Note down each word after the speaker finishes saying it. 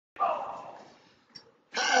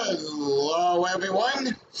Hello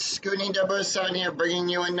everyone, Scooting Double 7 here, bringing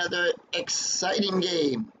you another exciting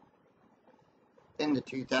game in the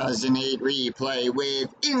 2008 replay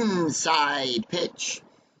with Inside Pitch.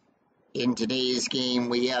 In today's game,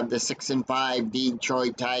 we have the 6-5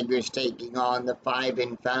 Detroit Tigers taking on the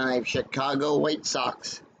 5-5 Chicago White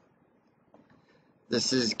Sox.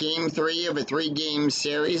 This is game 3 of a 3-game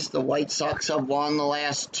series. The White Sox have won the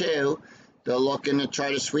last 2. They're looking to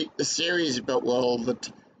try to sweep the series, but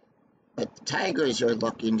the Tigers are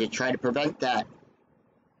looking to try to prevent that.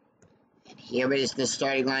 And here is the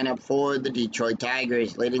starting lineup for the Detroit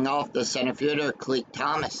Tigers. Leading off, the center fielder, Cleet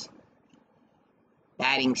Thomas.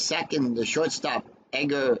 Batting second, the shortstop,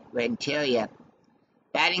 Edgar Renteria.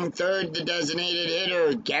 Batting third, the designated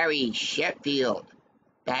hitter, Gary Sheffield.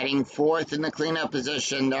 Batting fourth in the cleanup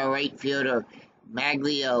position, the right fielder,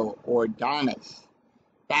 Maglio Ordonez.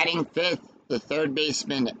 Batting fifth, the third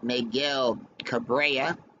baseman, Miguel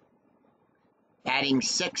Cabrera. Batting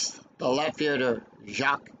sixth, the left fielder,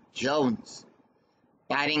 Jacques Jones.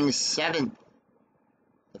 Batting seventh,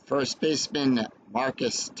 the first baseman,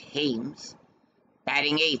 Marcus Thames.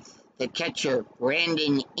 Batting eighth, the catcher,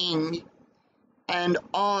 Brandon Ing. And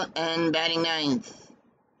batting ninth,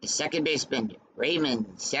 the second baseman,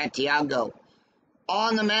 Raymond Santiago.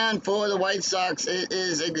 On the mound for the White Sox, it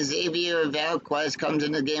is Xavier Valquez. Comes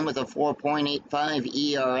into the game with a 4.85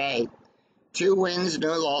 ERA. 2 wins,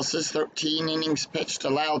 no losses, 13 innings pitched,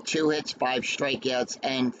 allowed 2 hits, 5 strikeouts,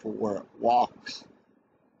 and 4 walks.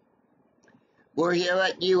 We're here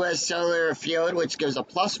at U.S. Cellular Field, which gives a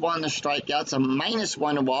 +1 to strikeouts, a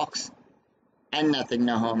 -1 to walks, and nothing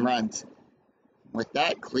to home runs. With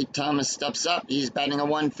that, Cleet Thomas steps up. He's batting a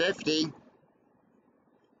 150.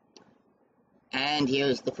 And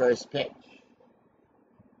here's the first pitch.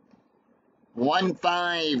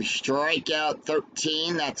 1-5, strikeout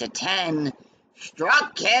 13, that's a 10.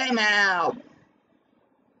 Struck him out.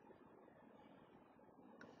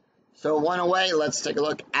 So 1 away. Let's take a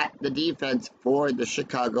look at the defense for the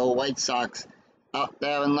Chicago White Sox. Up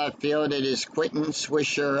there in left field, it is Quentin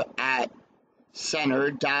Swisher at center.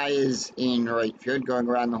 Dye is in right field, going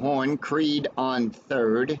around the horn. Creed on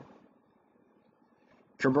third.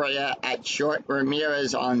 Cabrera at short.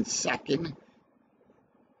 Ramirez on second.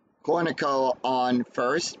 Cornico on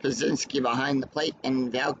first, Pazinski behind the plate,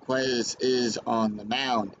 and Valquez is on the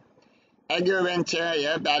mound. Edgar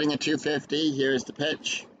Renteria batting a 250. Here's the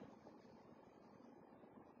pitch.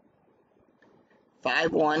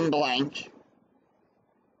 5-1 blank.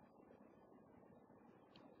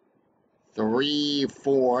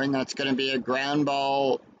 3-4, and that's going to be a ground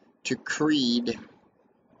ball to Creed.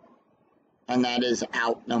 And that is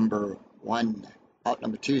out number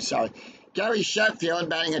 2, sorry. Gary Sheffield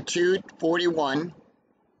batting a 241.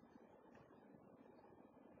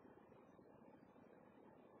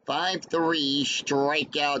 5-3,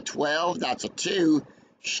 strikeout 12. That's a 2.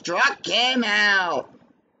 Struck him out.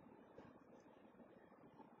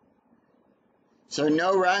 So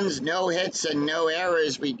no runs, no hits, and no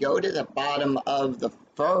errors. We go to the bottom of the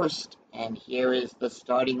first, and here is the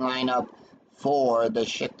starting lineup for the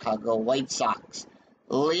Chicago White Sox.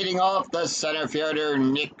 Leading off, the center fielder,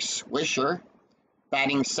 Nick Swisher.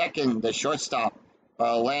 Batting second, the shortstop,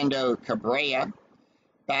 Orlando Cabrera.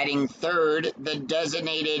 Batting third, the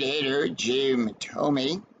designated hitter, Jim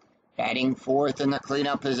Thome. Batting fourth in the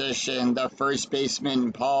cleanup position, the first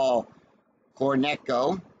baseman, Paul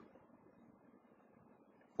Cornico.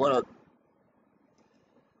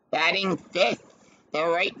 Batting fifth, the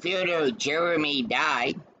right fielder, Jeremy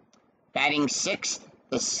Dye. Batting sixth,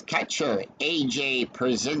 the catcher, A.J.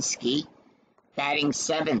 Pazinski. Batting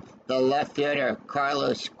seventh, the left fielder,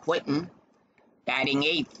 Carlos Quentin. Batting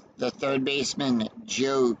eighth, the third baseman,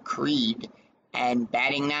 Joe Creed. And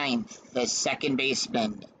batting ninth, the second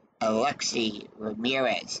baseman, Alexi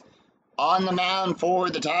Ramirez. On the mound for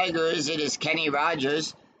the Tigers, it is Kenny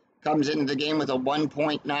Rogers. Comes into the game with a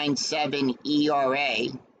 1.97 ERA.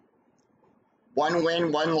 1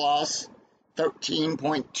 win, 1 loss.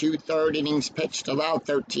 13.23 innings pitched, allowed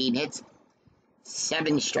 13 hits,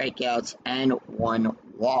 7 strikeouts, and 1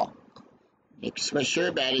 walk. Nick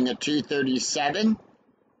Swisher batting a 237.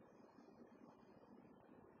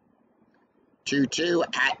 2-2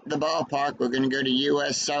 at the ballpark. We're going to go to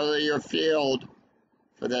U.S. Cellular Field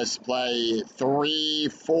for this play.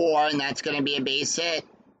 3-4, and that's going to be a base hit.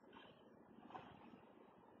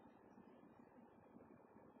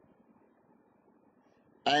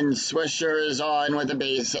 And Swisher is on with a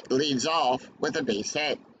base, leads off with a base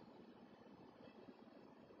hit.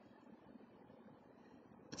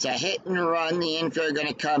 It's a hit and run. The infield are going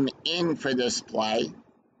to come in for this play.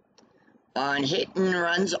 On hit and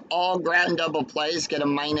runs, all ground double plays get a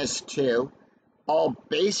 -2. All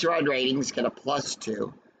base run ratings get a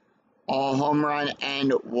 +2. All home run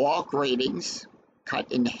and walk ratings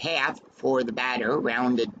cut in half for the batter,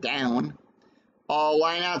 rounded down. All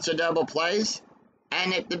lineouts are double plays,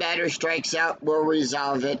 and if the batter strikes out, we'll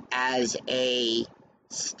resolve it as a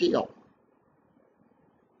steal.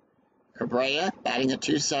 Cabrera batting at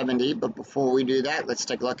 .270, but before we do that, let's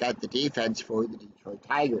take a look at the defense for the Detroit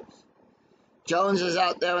Tigers. Jones is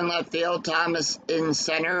out there in left field, Thomas in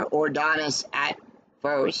center, Ordonis at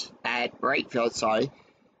right field,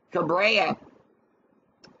 Cabrera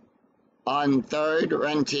on third,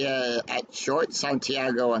 Rentia at short,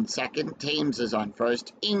 Santiago on second, Thames is on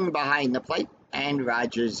first, Ing behind the plate, and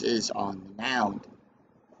Rogers is on the mound.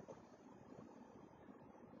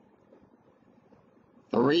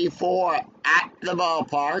 3-4 at the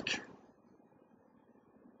ballpark.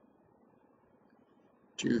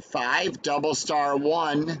 2-5, double star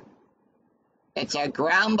 1. It's a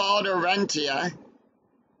ground ball to Rentia.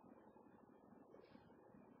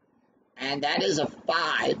 And that is a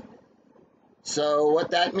 5. So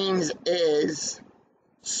what that means is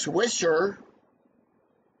Swisher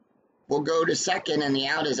will go to second and the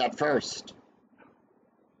out is at first.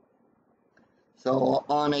 So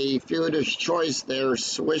on a fielder's choice there,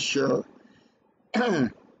 Swisher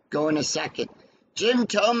going to second. Jim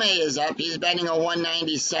Tomei is up. He's batting a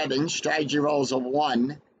 .197. Strategy rolls a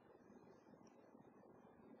 1.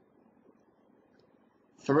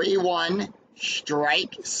 3-1.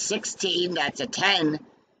 Strike 16. That's a 10.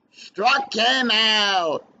 Struck him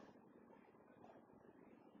out.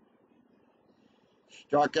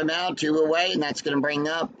 Struck him out, 2 away, and that's going to bring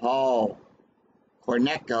up Paul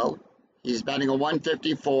Corneco. He's batting a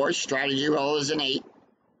 .154. Strategy roll is an 8.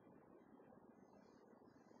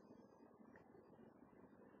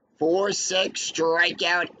 4-6,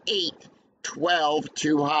 strikeout 8, 12,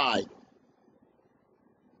 too high.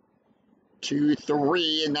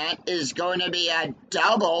 2-3, and that is going to be a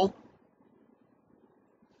double.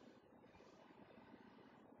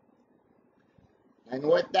 And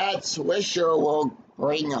with that, Swisher will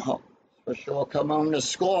bring home. Swisher will come home to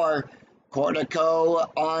score. Cortico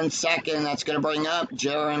on second. That's going to bring up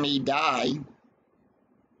Jeremy Dye.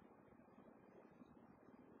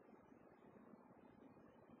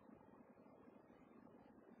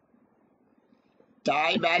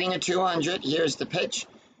 Dye batting a .200. Here's the pitch.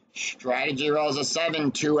 Strategy rolls a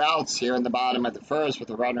 7. 2 outs here in the bottom of the first with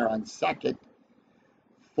a runner on second.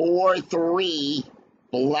 4-3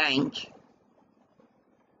 blank.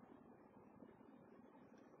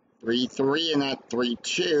 3-3 and that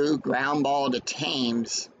 3-2. Ground ball to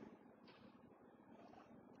Thames.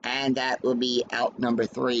 And that will be out number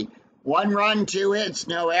 3. 1 run, 2 hits,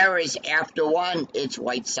 no errors. After 1, it's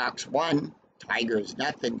White Sox 1, Tigers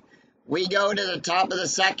nothing. We go to the top of the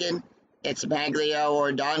second. It's Maglio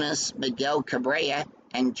Ordonis, Miguel Cabrera,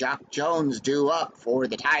 and Jock Jones due up for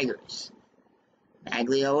the Tigers.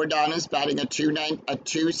 Maglio Ordonis batting a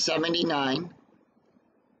 .279.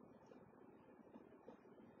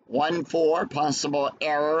 1-4, possible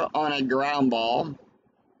error on a ground ball.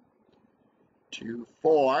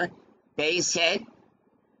 2-4, base hit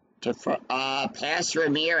to pass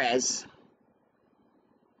Ramirez.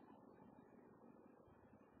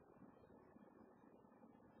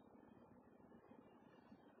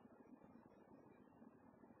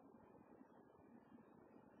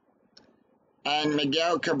 And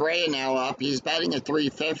Miguel Cabrera now up. He's batting a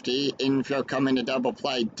 .350. Infield coming to double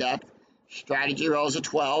play depth. Strategy rolls a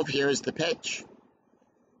 12. Here's the pitch.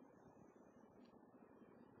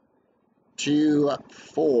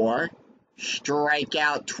 2-4.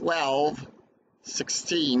 Strikeout 12.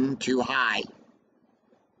 16 too high.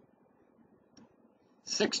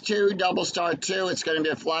 6-2, double star 2. It's going to be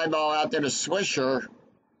a fly ball out there to Swisher.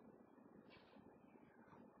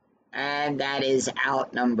 And that is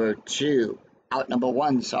out number 2. Out number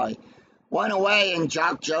 1, sorry. 1 away, and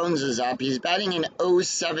Jock Jones is up. He's batting an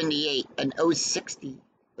 .078, an .060,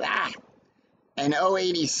 an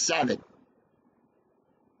 .087.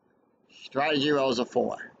 Strategy rolls a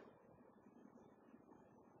 4.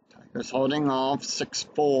 Tigers holding off,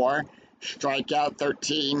 6-4. Strikeout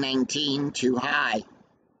 13, 19, too high.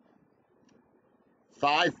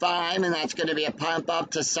 5-5, and that's going to be a pump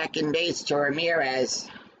up to second base to Ramirez.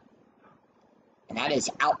 And that is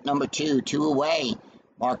out number 2, 2 away.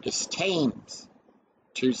 Marcus Thames.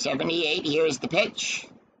 278, here's the pitch.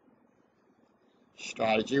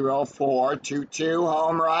 Strategy roll 4, 2-2,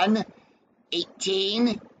 home run.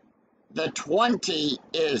 18, the 20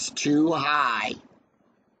 is too high.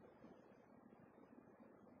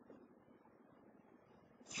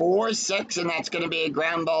 4-6, and that's going to be a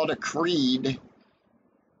ground ball to Creed.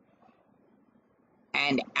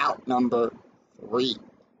 And out number 3.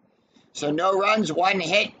 So no runs, 1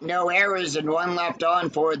 hit, no errors, and 1 left on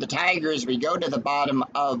for the Tigers. We go to the bottom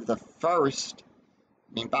of the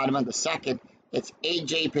bottom of the second. It's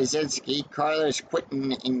A.J. Pazinski, Carlos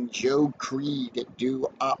Quentin, and Joe Creed due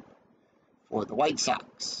up for the White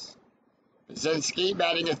Sox. Pazinski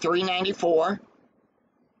batting a .394.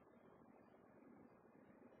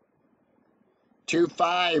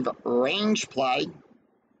 2.5 range play.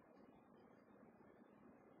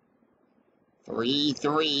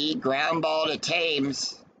 3-3 ground ball to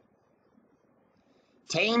Thames.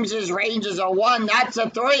 Thames's range is a 1. That's a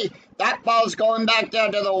 3. That ball's going back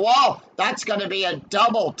down to the wall. That's going to be a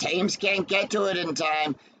double. Thames can't get to it in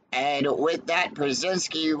time. And with that,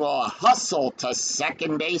 Pazinski will hustle to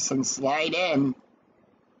second base and slide in.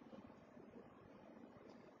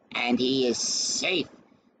 And he is safe.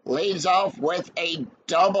 Leads off with a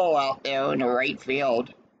double out there in the right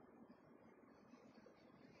field.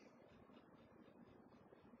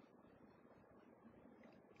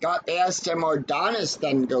 Got past him, Ordonez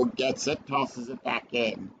then gets it, tosses it back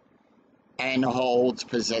in, and holds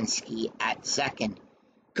Pazinski at second.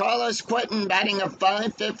 Carlos Quentin batting a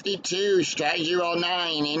 .552, strategy roll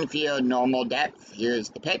 9, infield normal depth. Here's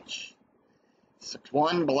the pitch.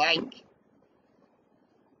 6-1 blank.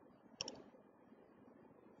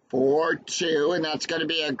 4-2, and that's going to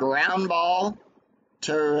be a ground ball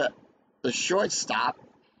to the shortstop.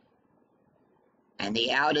 And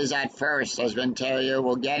the out is at first, as Venteria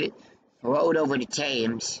will get it, throw it over to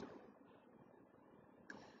Thames.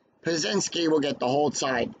 Pazinski will get the hold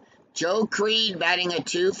side. Joe Creed batting a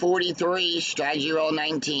 .243, strategy roll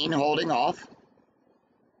 19, holding off.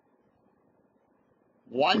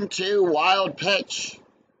 1-2 wild pitch.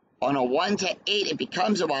 On a 1-8, it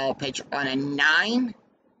becomes a wild pitch. On a 9,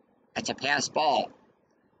 that's a pass ball.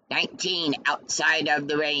 19 outside of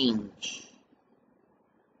the range.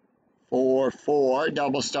 4-4,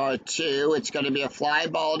 double star 2. It's going to be a fly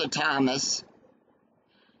ball to Thomas.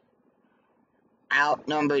 Out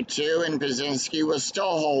number 2, and Pazinski will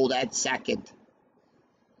still hold at second.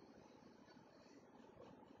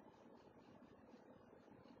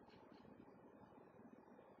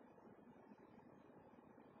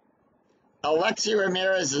 Alexi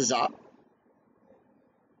Ramirez is up.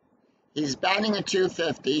 He's batting a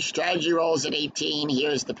 .250. Strategy rolls at 18.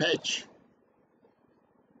 Here's the pitch.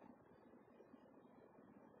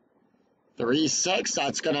 3-6,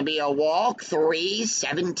 that's going to be a walk.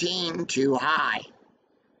 3-17, too high.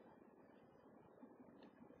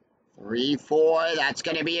 3-4, that's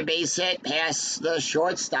going to be a base hit past the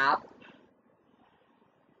shortstop.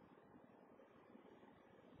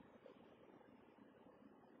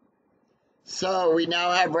 So we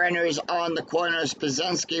now have runners on the corners.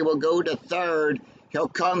 Pazinski will go to third. He'll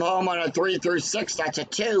come home on a 3-6, that's a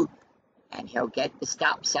 2. And he'll get the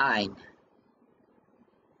stop sign.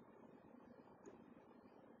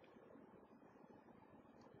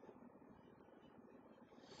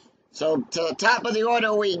 So to the top of the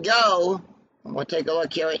order we go. We'll take a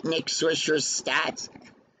look here at Nick Swisher's stats.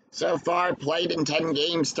 So far, played in 10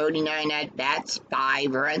 games, 39 at-bats,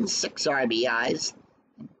 5 runs, 6 RBIs,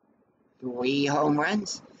 3 home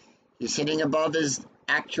runs. He's hitting above his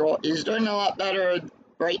actual. He's doing a lot better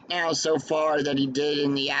right now so far than he did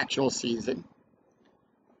in the actual season.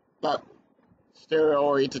 But still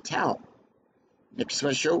early to tell. Nick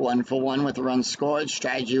Swisher, 1 for 1 with a run scored.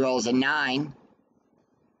 Strategy rolls a 9.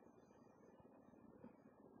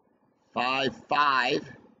 5-5,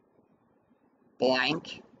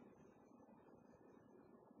 blank.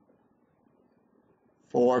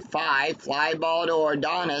 4-5, fly ball to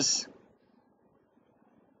Ordonez.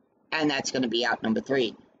 And that's going to be out number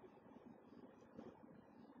 3.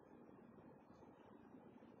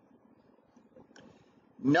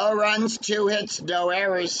 No runs, 2 hits, no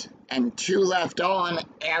errors, and 2 left on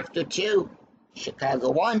after 2.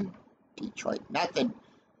 Chicago 1, Detroit nothing.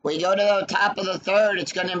 We go to the top of the third.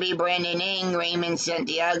 It's going to be Brandon Ng, Raymond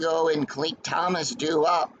Santiago, and Cleet Thomas due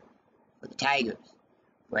up for the Tigers.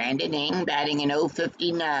 Brandon Ng batting an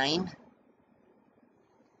 .059.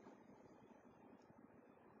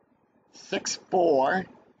 6-4.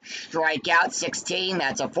 Strikeout 16.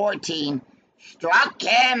 That's a 14. Struck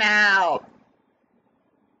him out.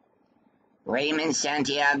 Raymond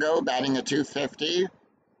Santiago batting a .250.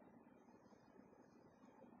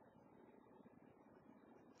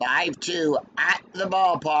 5-2 at the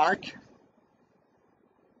ballpark.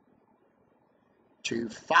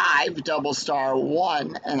 2-5, double star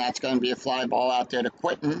 1, and that's going to be a fly ball out there to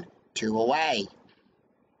Quentin. 2 away.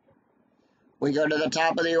 We go to the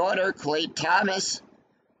top of the order. Cleet Thomas,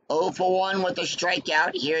 0 for 1 with a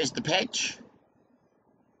strikeout. Here's the pitch.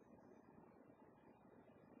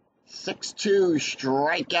 6-2,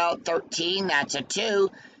 strikeout 13. That's a 2.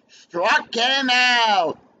 Struck him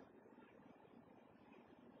out.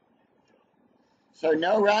 So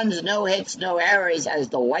no runs, no hits, no errors as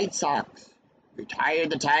the White Sox retired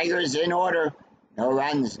the Tigers in order. No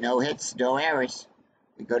runs, no hits, no errors.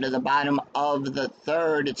 We go to the bottom of the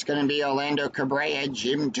third. It's going to be Orlando Cabrera,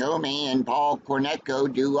 Jim Thome, and Paul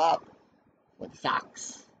Cornetco due up for the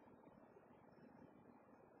Sox.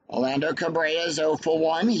 Orlando Cabrera's 0 for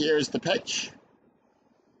 1. Here's the pitch.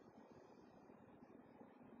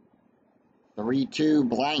 3-2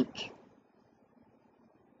 blank.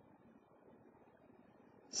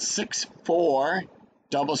 6-4.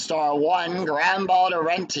 Double star 1. Ground ball to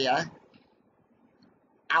Rentia.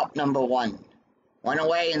 Out number 1. 1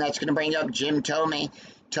 away, and that's going to bring up Jim Thome.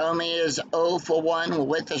 Thome is 0 for 1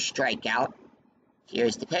 with a strikeout.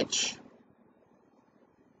 Here's the pitch.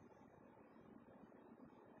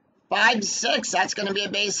 5-6. That's going to be a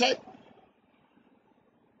base hit.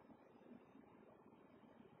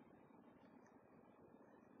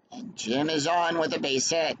 And Jim is on with a base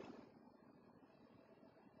hit.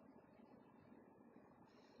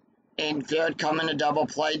 Infield coming to double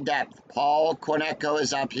play depth. Paul Cornetco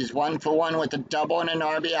is up. He's 1 for 1 with a double and an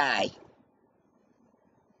RBI.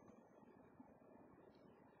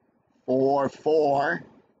 4-4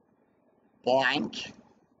 blank.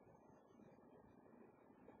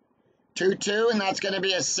 2-2, and that's going to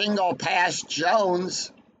be a single past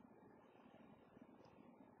Jones.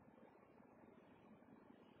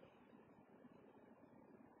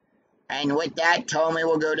 And with that, Thome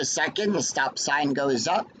will go to second. The stop sign goes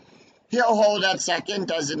up. He'll hold at second,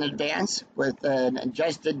 doesn't advance, with an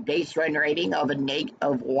adjusted base run rating of a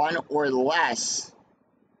 1 or less.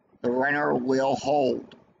 The runner will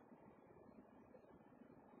hold.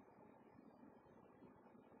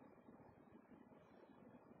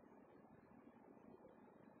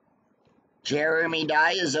 Jeremy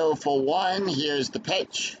Dye is 0 for 1. Here's the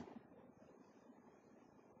pitch.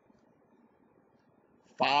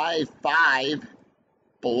 5-5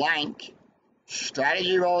 blank.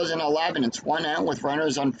 Strategy rolls in 11. It's 1 out with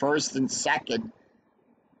runners on first and second.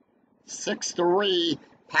 6-3.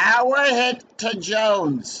 Power hit to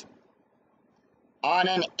Jones. On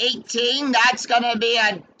an 18, that's going to be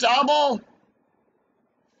a double.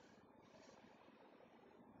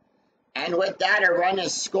 And with that, a run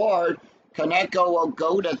is scored. Cornetco will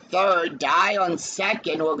go to third. Dye on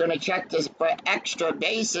second. We're going to check this for extra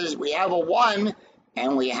bases. We have a 1,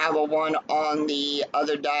 and we have a 1 on the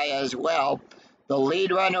other die as well. The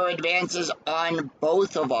lead runner advances on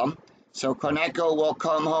both of them, so Cornetco will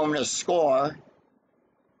come home to score.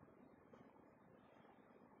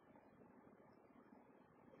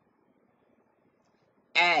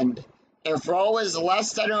 And if roll is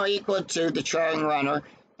less than or equal to the trailing runner,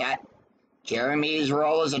 that Jeremy's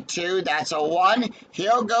roll is a 2, that's a 1.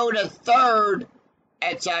 He'll go to third.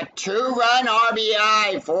 It's a 2-run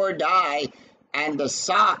RBI for Dye. And the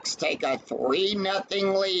Sox take a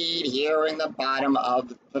 3-0 lead here in the bottom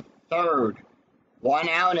of the third. 1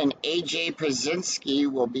 out, and A.J. Przinsky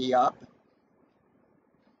will be up.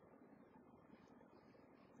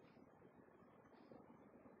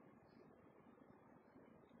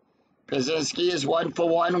 Przinsky is 1 for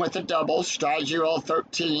 1 with a double. Strategy roll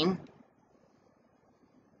 13.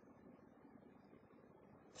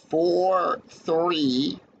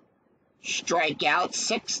 4-3. Strikeout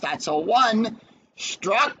 6, that's a 1.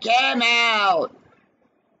 Struck him out.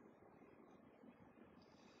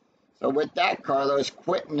 So with that, Carlos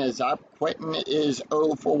Quinton is up. Quinton is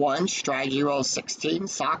 0 for 1. Strategy roll 16.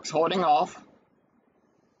 Sox holding off.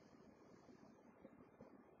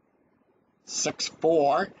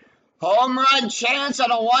 6-4. Home run chance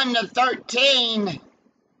on a 1-13.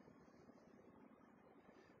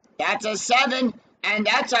 That's a 7. And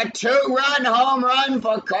that's a 2-run home run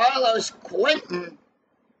for Carlos Quinton.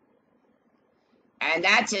 And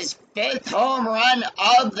that's his 5th home run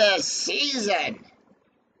of the season.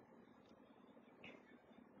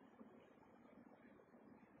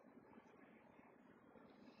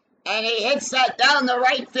 And he hits that down the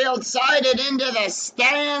right field side and into the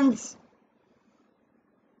stands.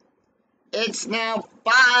 It's now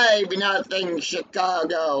 5-0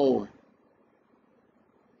 Chicago.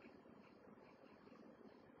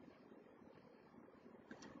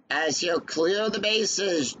 As he'll clear the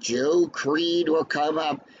bases, Joe Creed will come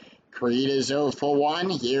up. Creed is 0 for 1.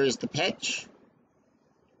 Here's the pitch.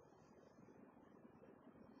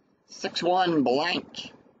 6-1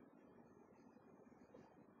 blank.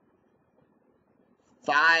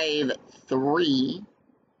 5-3.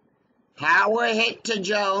 Power hit to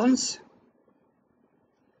Jones.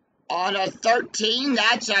 On a 13,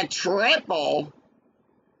 that's a triple.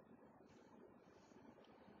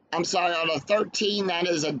 I'm sorry, on a 13, that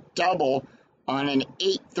is a double. On an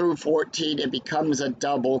 8 through 14, it becomes a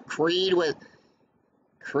double. Creed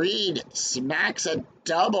smacks a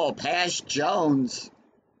double past Jones.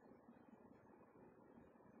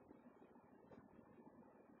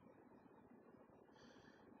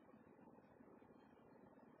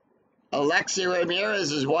 Alexi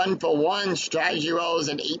Ramirez is 1 for 1. Strategy rolls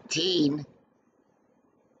at 18.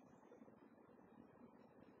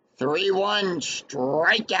 3-1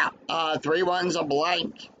 strikeout. 3-1's a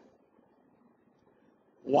blank.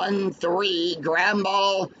 1-3 ground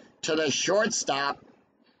ball to the shortstop.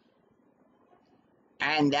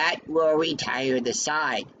 And that will retire the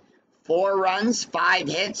side. 4 runs, 5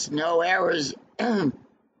 hits, no errors, and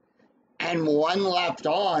 1 left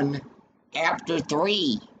on after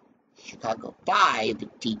 3. Chicago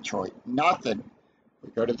 5, Detroit nothing. We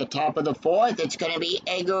go to the top of the 4th. It's going to be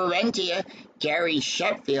Edgar Rentia, Gary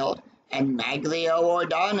Sheffield, and Maglio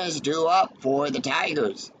Ordonez due up for the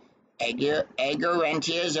Tigers. Edgar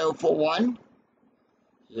Rentia is 0 for 1.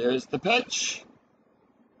 Here's the pitch.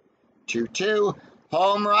 2-2.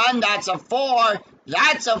 Home run. That's a 4.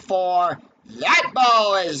 That's a 4. That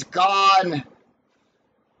ball is gone.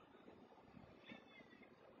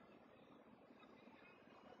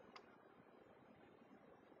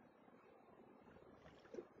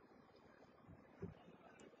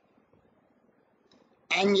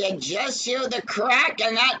 And you just hear the crack,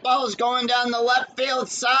 and that ball's going down the left field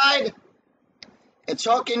side. It's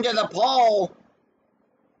hooking to the pole.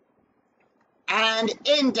 And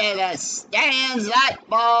into the stands. That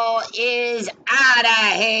ball is out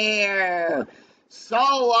of here.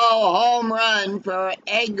 Solo home run for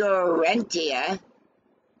Edgar Rentia.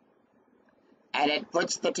 And it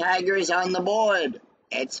puts the Tigers on the board.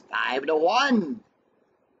 It's 5-1.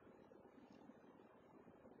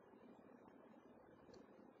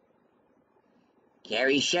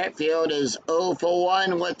 Gary Sheffield is 0 for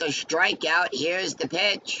 1 with a strikeout. Here's the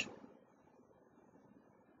pitch.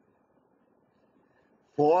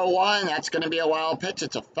 4-1. That's going to be a wild pitch.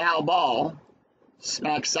 It's a foul ball.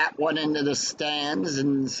 Smacks that one into the stands,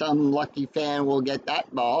 and some lucky fan will get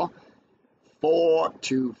that ball.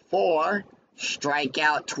 4-4.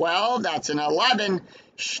 Strikeout 12. That's an 11.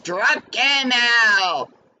 Struck him out.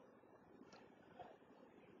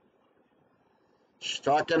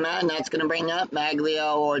 Struck him out, and that's going to bring up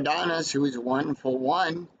Maglio Ordonez, who's 1 for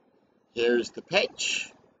 1. Here's the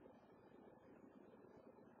pitch.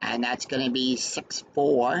 And that's going to be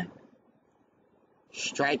 6-4.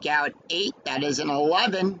 Strikeout 8. That is an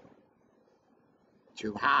 11.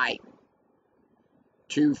 Too high.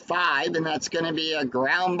 2-5, and that's going to be a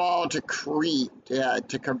ground ball to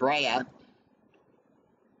Cabrera.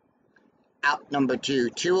 Out number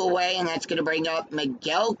 2. 2 away, and that's going to bring up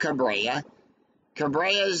Miguel Cabrera.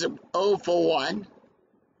 Cabrera's 0 for 1.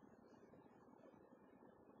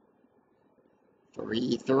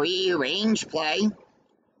 3-3 range play.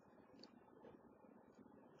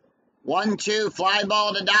 1-2 fly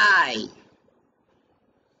ball to Die.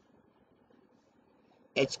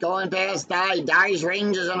 It's going past Die. Die's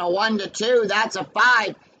range is on a 1-2. That's a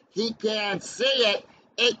 5. He can't see it.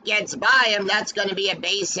 It gets by him. That's going to be a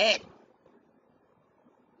base hit.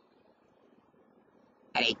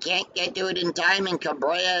 And he can't get to it in time, and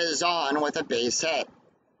Cabrera is on with a base hit.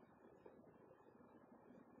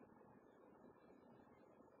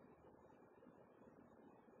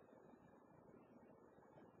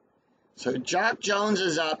 So Jock Jones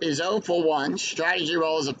is up. He's 0 for 1. Strategy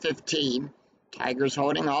rolls a 15. Tigers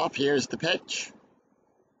holding off. Here's the pitch.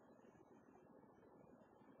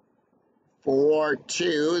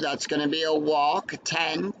 4-2. That's going to be a walk.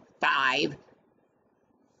 10-5.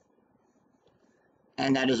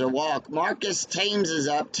 And that is a walk. Marcus Thames is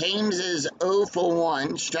up. Thames is 0 for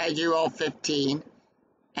 1. Strategy roll 15.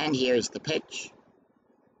 And here's the pitch.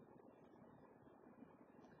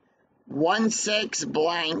 1-6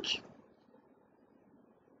 blank.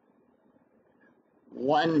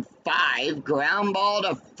 1-5. Ground ball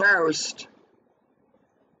to first.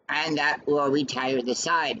 And that will retire the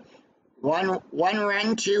side. One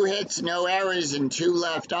run, 2 hits, no errors, and 2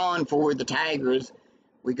 left on for the Tigers.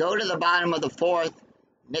 We go to the bottom of the 4th.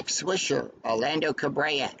 Nick Swisher, Orlando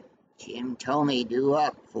Cabrera, Jim Thome due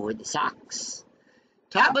up for the Sox.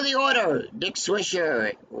 Top of the order, Nick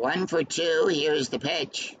Swisher, 1 for 2. Here's the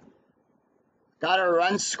pitch. Got a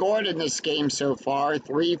run scored in this game so far,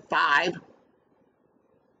 3-5.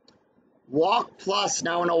 Walk plus.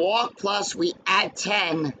 Now in a walk plus, we add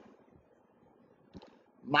 10.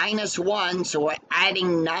 -1, so we're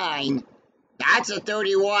adding 9. That's a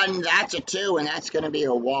 31, that's a 2, and that's going to be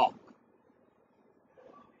a walk.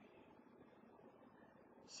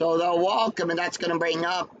 So they'll walk him, and that's going to bring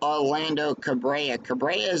up Orlando Cabrera.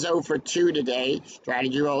 Cabrera is 0 for 2 today.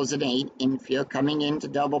 Strategy rolls an 8. Infield coming into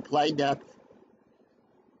double play depth.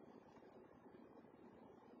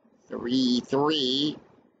 3-3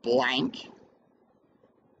 blank.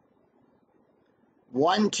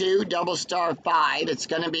 1-2 double star 5. It's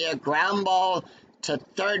going to be a ground ball to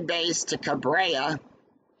third base to Cabrera.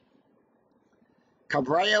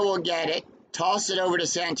 Cabrera will get it. Toss it over to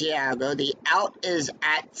Santiago. The out is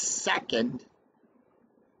at second.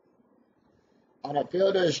 On a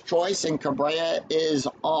fielder's choice, and Cabrera is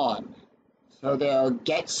on. So they'll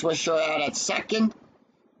get Swisher out at second.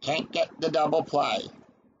 Can't get the double play.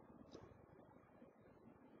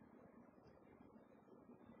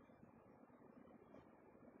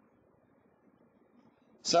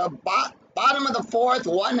 So bottom of the fourth,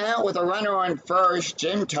 1 out with a runner on first.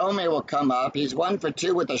 Jim Thome will come up. He's 1 for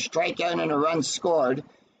 2 with a strikeout and a run scored.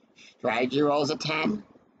 Strategy rolls a 10.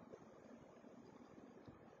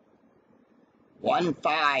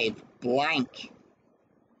 1-5 blank.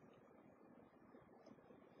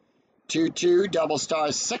 2-2 double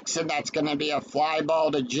star 6, and that's going to be a fly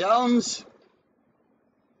ball to Jones.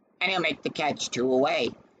 And he'll make the catch, 2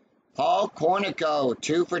 away. Paul Cornico,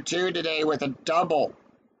 2 for 2 today with a double.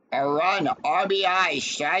 A run, RBI,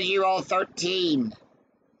 strategy roll 13.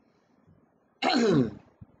 1-4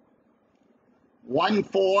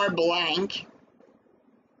 blank.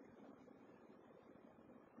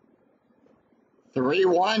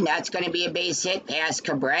 3-1, that's going to be a base hit past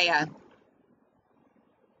Cabrera.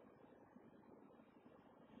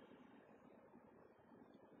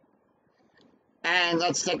 And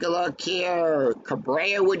let's take a look here.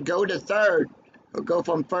 Cabrera would go to third. He'll go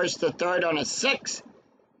from first to third on a 6.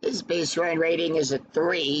 His base run rating is a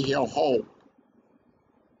 3. He'll hold.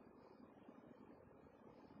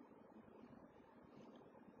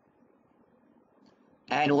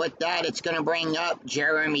 And with that, it's going to bring up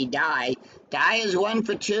Jeremy Dye. Dye is 1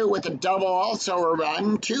 for 2 with a double, also a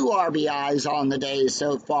run. 2 RBIs on the day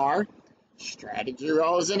so far. Strategy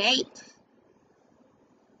rolls an 8.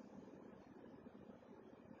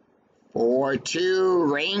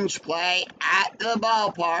 4-2 range play at the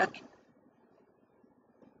ballpark.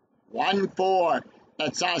 1-4.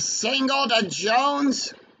 It's a single to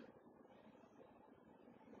Jones.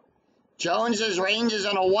 Jones's range is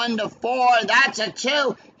on a 1-4. That's a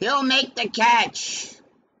 2. He'll make the catch.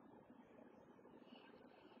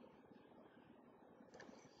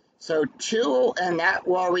 So 2, and that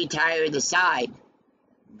will retire the side.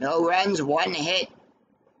 No runs, 1 hit,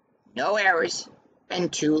 no errors, and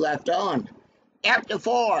 2 left on. After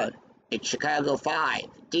 4, it's Chicago 5,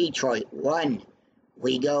 Detroit 1.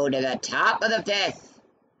 We go to the top of the 5th.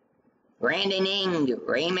 Brandon Ing,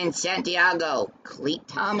 Raymond Santiago, Cleet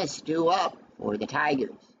Thomas due up for the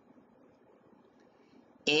Tigers.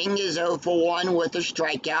 Ing is 0 for 1 with a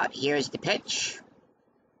strikeout. Here's the pitch.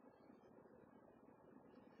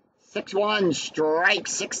 6-1, strike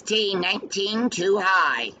 16, 19, too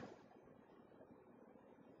high.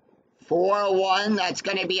 4-1, that's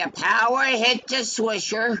going to be a power hit to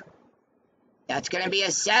Swisher. That's going to be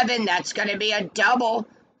a 7. That's going to be a double.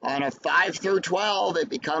 On a 5 through 12, it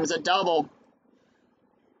becomes a double.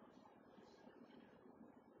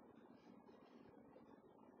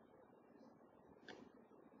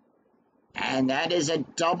 And that is a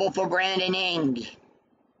double for Brandon Ing.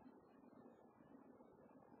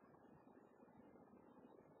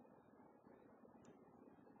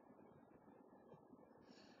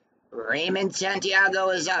 Raymond Santiago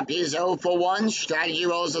is up. He's 0 for 1. Strategy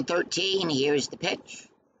rolls a 13. Here's the pitch.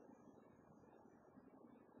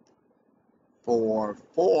 4-4.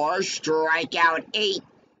 Strikeout 8.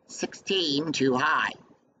 16 too high.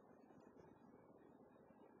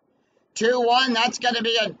 2-1. That's going to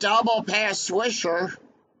be a double past Swisher.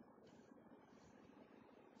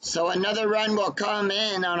 So another run will come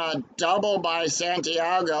in on a double by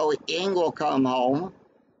Santiago. Ing will come home.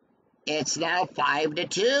 It's now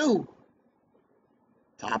 5-2.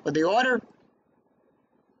 Top of the order.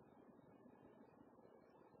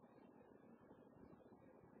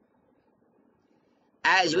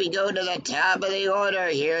 As we go to the top of the order,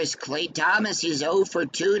 here's Cleet Thomas. He's 0 for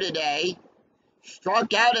 2 today.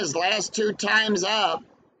 Struck out his last 2 times up.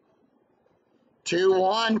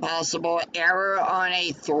 2-1, possible error on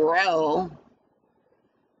a throw.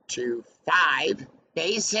 2-5,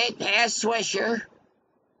 base hit past Swisher.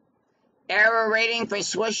 Error rating for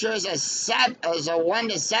Swisher is a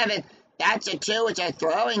 1-7. That's a 2. It's a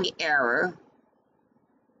throwing error.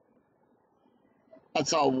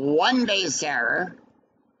 It's a one-base error.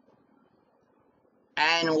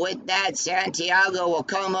 And with that, Santiago will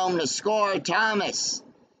come home to score. Thomas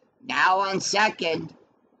now on second.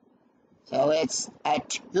 So it's a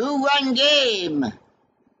two-run game.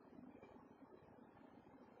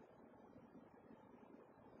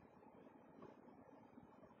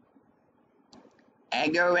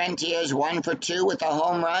 Edgar Renteria 1 for 2 with a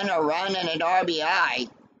home run, a run, and an RBI.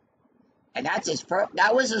 And that's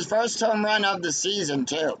that was his first home run of the season,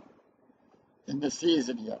 too. In the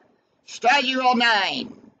season here. Strike roll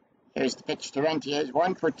 9. Here's the pitch to Renteria,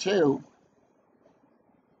 1 for 2.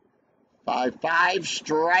 5-5,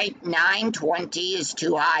 strike 9, 20 is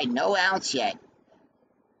too high. No outs yet.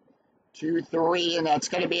 2-3, and that's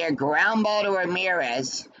going to be a ground ball to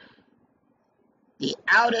Ramirez. The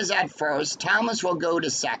out is at first. Thomas will go to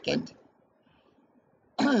second.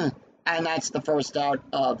 And that's the first out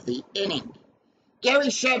of the inning.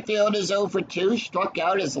 Gary Sheffield is 0 for 2. Struck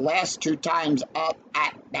out his last 2 times up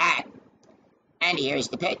at bat. And here's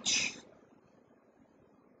the pitch.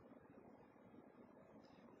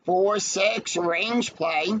 4-6 range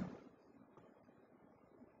play.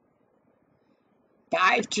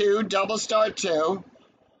 5-2 double start 2.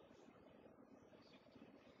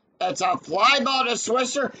 That's a fly ball to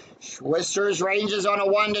Swisser. Swisser's range is on a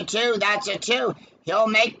 1-2. That's a 2. He'll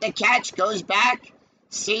make the catch, goes back,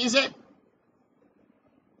 sees it.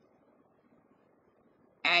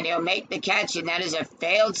 And he'll make the catch, and that is a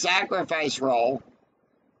failed sacrifice roll.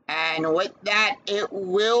 And with that, it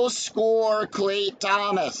will score Clete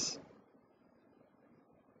Thomas.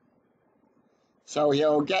 So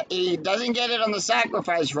he doesn't get it on the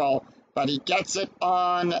sacrifice roll, but he gets it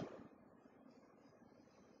on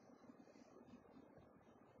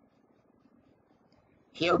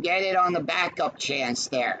the backup chance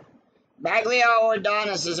there. Baglio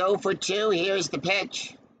Ordonez is 0 for 2. Here's the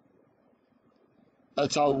pitch.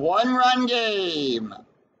 It's a one-run game.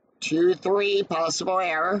 2-3, possible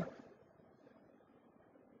error.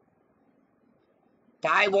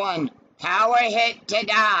 5-1, power hit to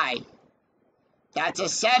die. That's a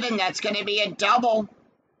 7. That's going to be a double.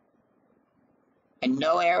 And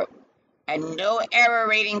no error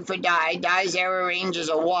rating for die. Die's error range is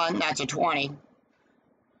a 1. That's a 20.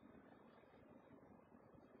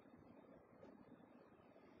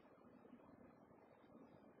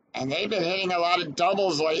 And they've been hitting a lot of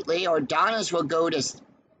doubles lately. Ordonez will go to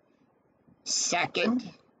second.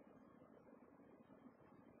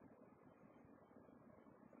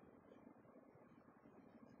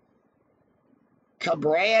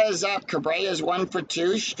 Cabrera is up. Cabrera is 1 for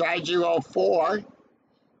 2. Strike 4.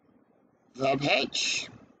 The pitch.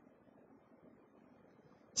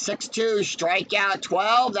 6-2. Strikeout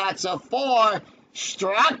 12. That's a 4.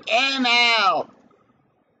 Struck him out.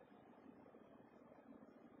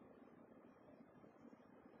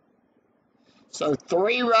 So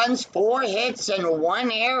 3 runs, 4 hits, and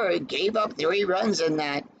 1 error. Gave up 3 runs in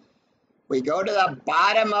that. We go to the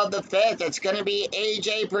bottom of the 5th. It's going to be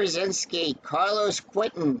A.J. Brzezinski, Carlos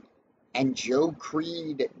Quinton, and Joe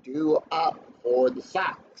Creed due up for the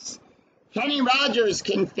Sox. Kenny Rogers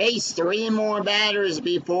can face 3 more batters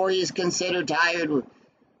before he's considered tired.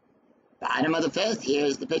 Bottom of the 5th.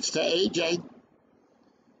 Here's the pitch to A.J.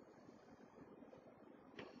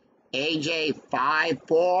 A.J.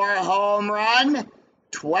 5-4 home run.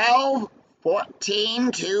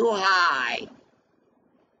 12-14 too high.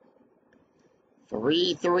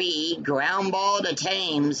 3-3 ground ball to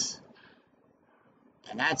Thames.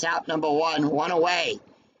 And that's out number 1. 1 away.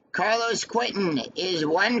 Carlos Quinton is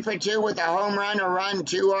 1 for 2 with a home run, a run,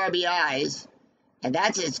 2 RBIs. And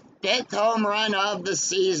that's his 5th home run of the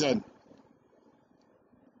season.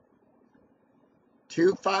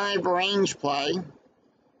 2-5 range play.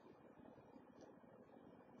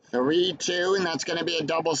 3-2, and that's going to be a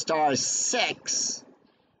double star 6.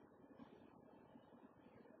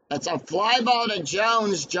 That's a fly ball to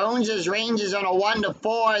Jones. Jones's range is on a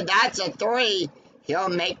 1-4. That's a 3. He'll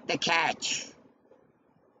make the catch.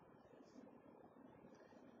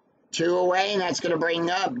 2 away, and that's going to bring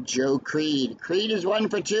up Joe Creed. Creed is 1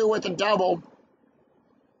 for 2 with a double.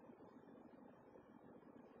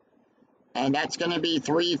 And that's going to be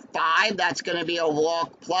 3-5. That's going to be a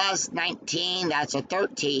walk plus 19. That's a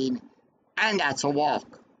 13. And that's a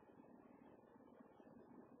walk.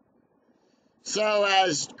 So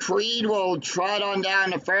as Creed will trot on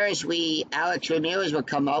down to first, Alex Ramirez will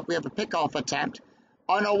come up. We have a pickoff attempt.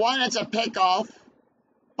 On a 1, it's a pickoff.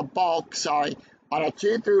 A balk, sorry. On a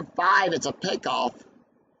 2 through 5, it's a pickoff.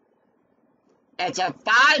 It's a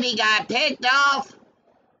 5. He got picked off.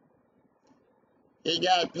 He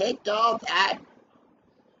got picked off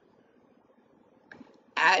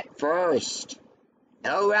at first.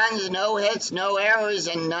 No runs, no hits, no errors,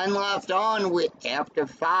 and none left on after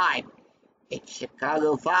 5. It's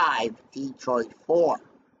Chicago 5, Detroit 4.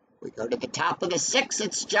 We go to the top of the 6th.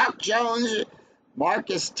 It's Jock Jones,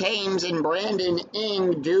 Marcus Thames, and Brandon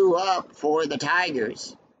Ing due up for the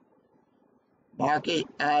Tigers.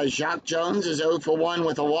 Jock Jones is 0 for 1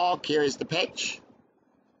 with a walk. Here's the pitch.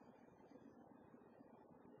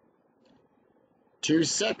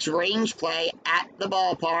 2-6 range play at the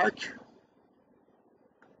ballpark.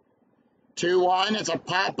 2-1. It's a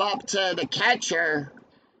pop up to the catcher.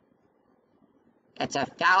 That's a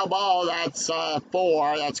foul ball. That's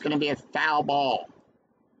 4. That's going to be a foul ball.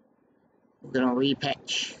 We're going to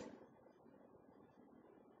repitch.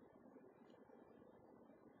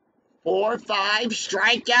 4-5.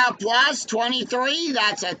 Strikeout plus 23.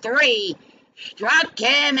 That's a 3. Struck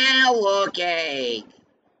him out looking.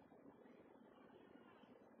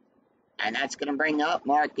 And that's going to bring up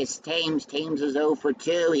Marcus Thames. Thames is 0 for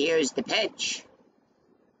 2. Here's the pitch.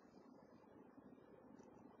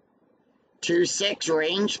 2-6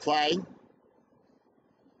 range play.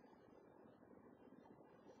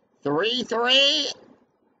 3-3.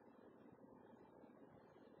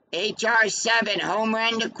 HR7 home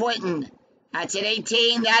run to Quinton. That's an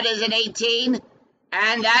 18. That is an 18.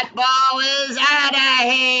 And that ball is out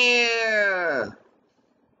of here.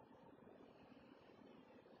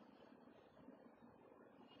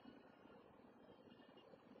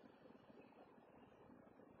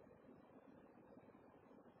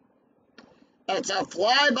 It's a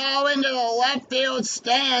fly ball into the left field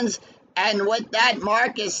stands, and with that,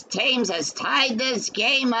 Marcus Thames has tied this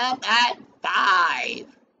game up at 5.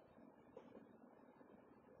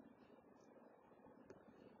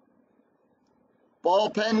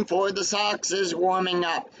 Bullpen for the Sox is warming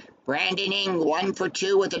up. Brandon Ing 1 for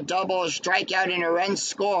 2 with a double, a strikeout, and a run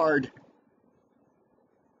scored.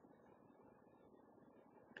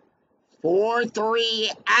 4-3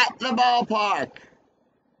 at the ballpark.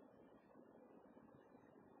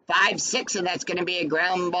 5-6, and that's going to be a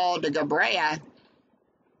ground ball to Cabrera.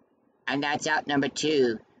 And that's out number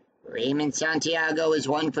 2. Raymond Santiago is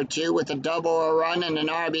 1 for 2 with a double, a run, and an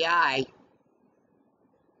RBI.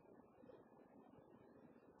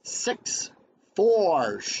 6-4,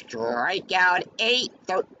 strikeout 8,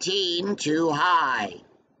 13, too high.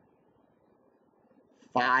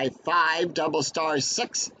 5-5, double star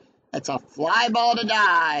 6. That's a fly ball to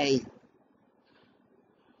die.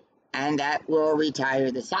 And that will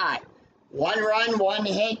retire the side. 1 run, 1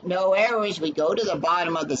 hit, no errors. We go to the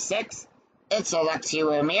bottom of the 6th. It's Alexi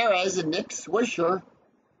Ramirez and Nick Swisher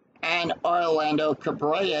and Orlando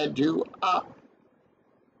Cabrera due up.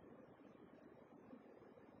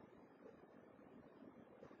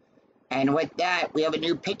 And with that, we have a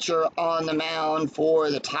new pitcher on the mound for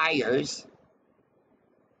the Tigers.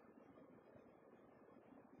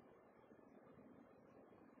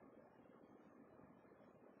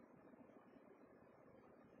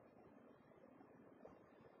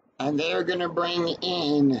 And they're going to bring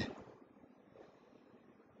in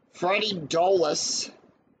Freddie Dolas.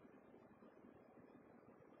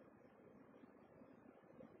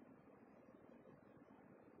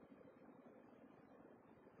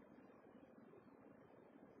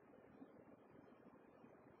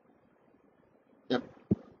 Yep.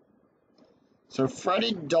 So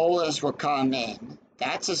Freddie Dolas will come in.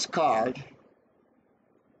 That's his card.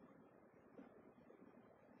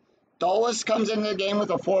 Dolas comes into the game with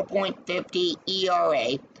a 4.50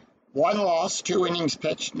 ERA, 1 loss, 2 innings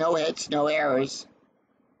pitched, no hits, no errors,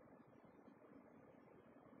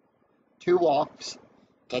 2 walks.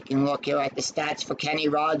 Taking a look here at the stats for Kenny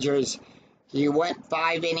Rogers. He went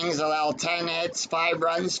 5 innings, allowed 10 hits, 5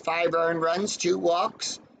 runs, 5 earned runs, 2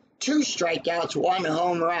 walks, 2 strikeouts, 1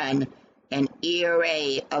 home run, an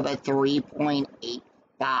ERA of a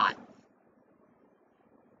 3.85.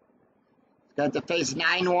 Got to face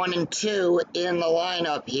 9-1-2 in the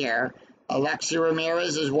lineup here. Alexi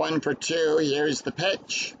Ramirez is 1 for 2. Here's the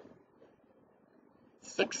pitch.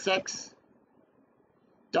 6-6.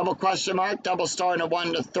 Double question mark, double star and a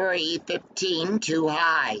 1-3. 15, too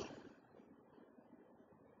high.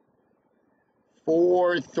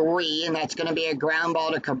 4-3, and that's going to be a ground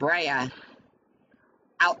ball to Cabrera.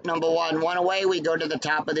 Out number 1, 1 away. We go to the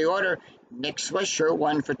top of the order. Nick Swisher,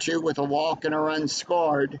 1 for 2 with a walk and a run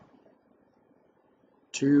scored.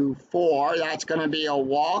 2-4, that's going to be a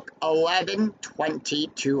walk. 11, 20,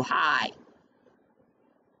 too high.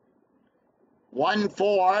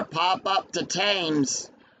 1-4, pop up to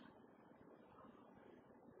Thames.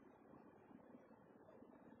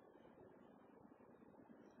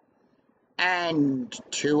 And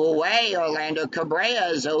 2 away, Orlando Cabrera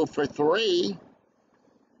is 0 for 3.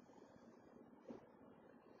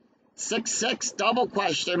 6-6, double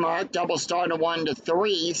question mark, double star to 1 to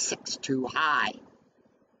 3, 6 too high.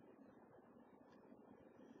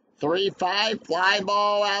 3-5, fly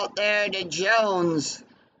ball out there to Jones.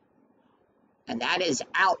 And that is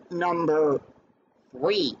out number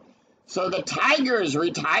 3. So the Tigers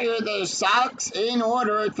retire the Sox in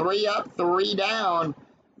order, 3 up, 3 down.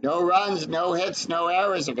 No runs, no hits, no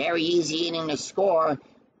errors. A very easy inning to score.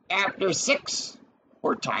 After 6,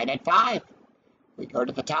 we're tied at 5. We go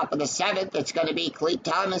to the top of the 7th. It's going to be Cleet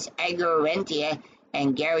Thomas, Edgar Rentia,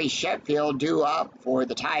 and Gary Sheffield due up for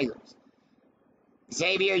the Tigers.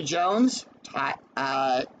 Xavier Jones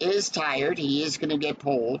is tired. He is going to get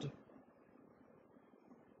pulled.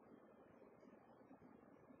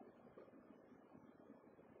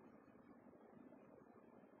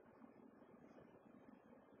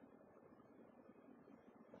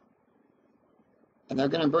 And they're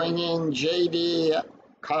going to bring in J.D.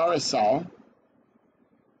 Carousel.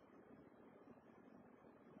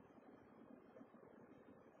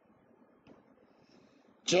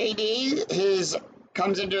 J.D.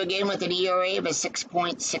 comes into a game with an ERA of a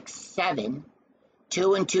 6.67. 2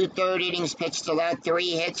 2/3 innings pitched, allowed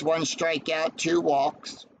 3 hits, 1 strikeout, 2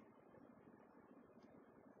 walks.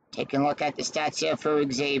 Taking a look at the stats here for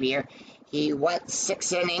Xavier. He went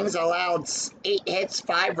 6 innings, allowed 8 hits,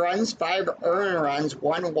 5 runs, 5 earned runs,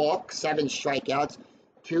 1 walk, 7 strikeouts,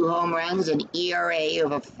 2 home runs, an ERA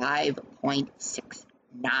of a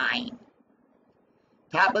 5.69.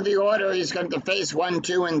 Top of the order, he's going to face 1,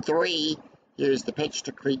 2, and 3. Here's the pitch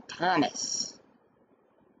to Cleet Thomas.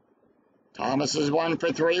 Thomas is 1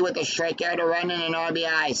 for 3 with a strikeout, a run, and an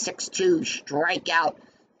RBI. 6-2, strikeout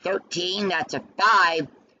 13. That's a 5.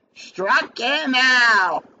 Struck him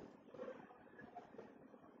out.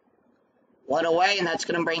 1 away, and that's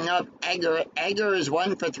going to bring up Edgar. Edgar is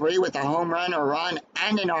 1 for 3 with a home run, a run,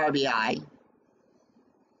 and an RBI.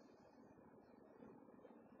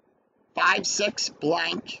 5-6,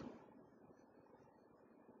 blank.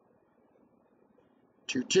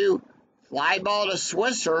 2-2, fly ball to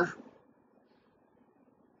Swisser.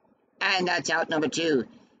 And that's out number 2.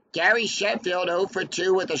 Gary Sheffield 0 for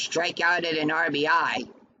 2 with a strikeout and an RBI.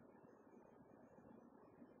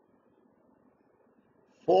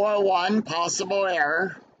 4-1, possible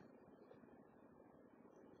error.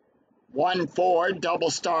 1-4,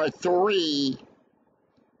 double star 3.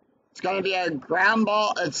 It's going to be a ground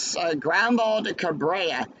ball. It's a ground ball to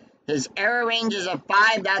Cabrera. His error range is a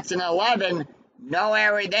 5. That's an 11. No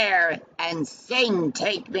error there. And Singh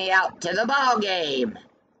take me out to the ball game.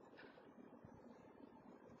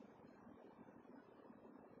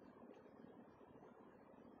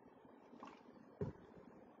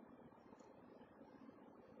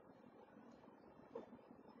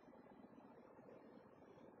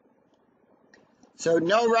 So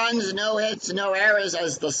no runs, no hits, no errors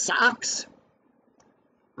as the Sox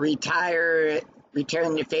return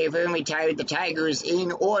the favor and retired the Tigers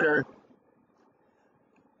in order.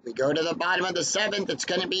 We go to the bottom of the 7th. It's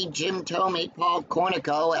going to be Jim Thome, Paul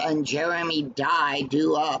Cornico, and Jeremy Dye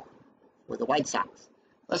due up for the White Sox.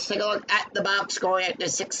 Let's take a look at the box score after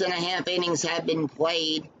 6.5 innings have been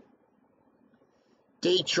played.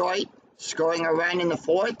 Detroit scoring a run in the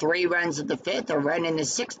 4th, 3 runs in the 5th, a run in the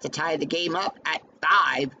 6th to tie the game up at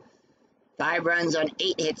 5. 5 runs on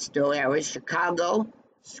 8 hits, no errors. Chicago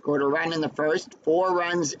scored a run in the 1st, 4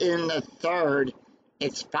 runs in the 3rd.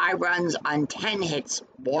 It's 5 runs on 10 hits,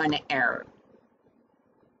 1 error.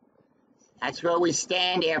 That's where we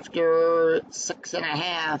stand after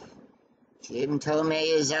 6.5. Jim Thome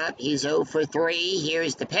is up. He's 0 for 3.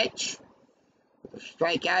 Here's the pitch. A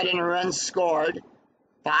strikeout and a run scored.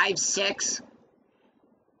 5-6.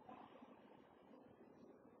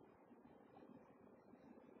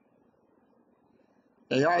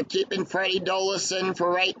 They are keeping Freddie Dolis in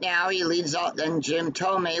for right now. He leads off, then Jim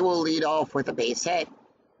Thome will lead off with a base hit.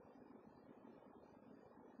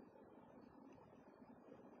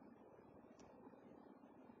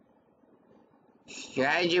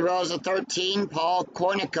 Strategy rolls a 13. Paul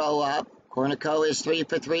Cornico up. Cornico is 3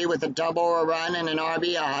 for 3 with a double, a run, and an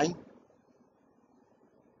RBI.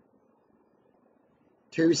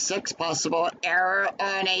 2-6, possible error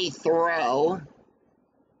on a throw.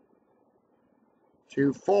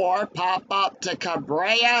 2-4, pop up to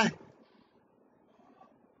Cabrera.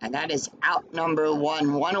 And that is out number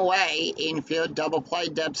 1. 1 away. Infield double play,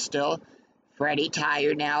 depth still. Freddie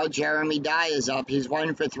tired now. Jeremy Dye is up. He's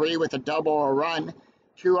 1 for 3 with a double, a run.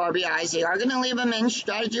 2 RBIs. They are going to leave him in.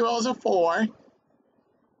 Strategy rolls a 4.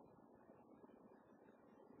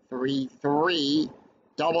 3-3.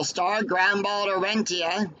 Double star, ground ball to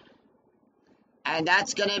Rentia. And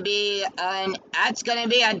that's going to be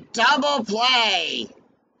a double play.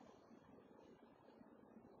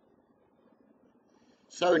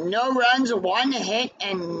 So no runs, 1 hit,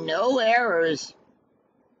 and no errors.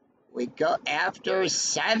 We go after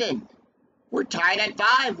 7. We're tied at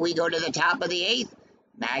 5. We go to the top of the 8th.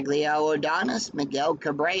 Maglio Adonis, Miguel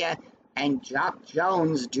Cabrera, and Jock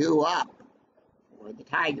Jones due up for the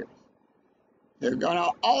Tigers. They're going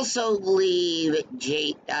to also leave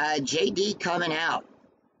JD coming out.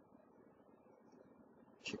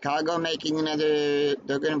 Chicago making another,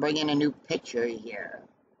 they're going to bring in a new pitcher here.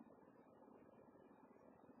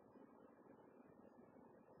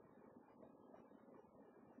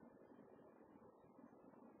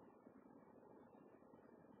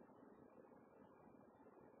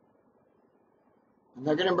 And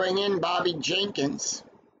they're going to bring in Bobby Jenkins.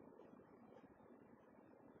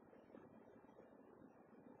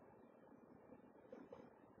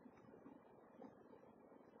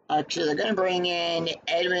 Actually, they're going to bring in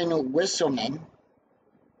Edwin Wisselman.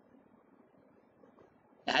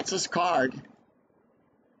 That's his card.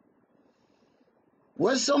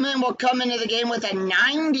 Wisselman will come into the game with a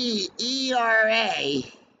 90 ERA.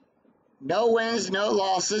 No wins, no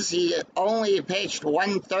losses. He only pitched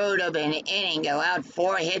 1/3 of an inning, allowed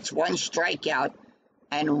 4 hits, 1 strikeout,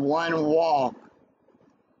 and 1 walk.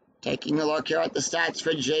 Taking a look here at the stats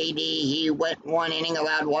for JD, he went 1 inning,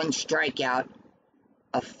 allowed 1 strikeout,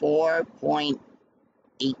 a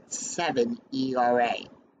 4.87 ERA.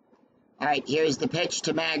 All right, here's the pitch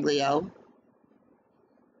to Maglio.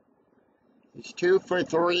 He's 2 for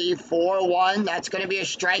 3, 4-1. That's going to be a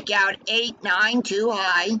strikeout. 8-9, too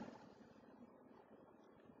high.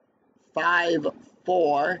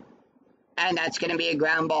 5-4. And that's going to be a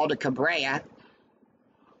ground ball to Cabrera.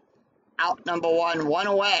 Out number 1, 1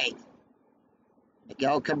 away.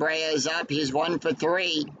 Miguel Cabrera is up. He's 1 for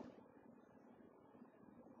 3.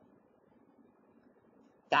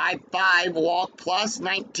 5-5, walk plus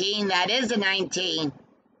 19. That is a 19.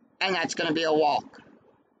 And that's going to be a walk.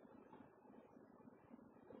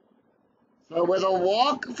 So with a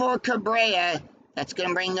walk for Cabrera, that's going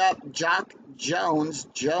to bring up Jock Jones.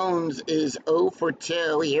 Jones is 0 for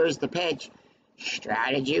 2. Here's the pitch.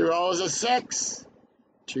 Strategy rolls a 6.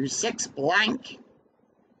 2-6 blank.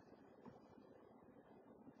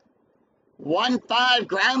 1-5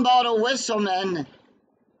 ground ball to Wisselman.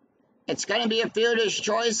 It's going to be a fielder's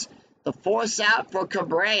choice. The force out for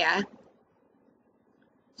Cabrera.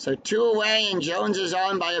 So 2 away, and Jones is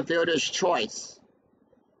on by a fielder's choice.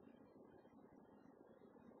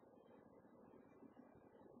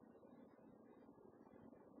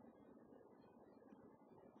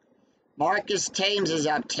 Marcus Thames is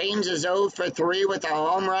up. Thames is 0 for 3 with a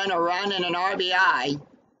home run, a run, and an RBI.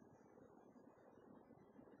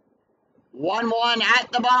 1-1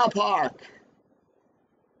 at the ballpark.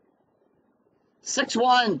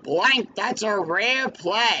 6-1 blank. That's a rare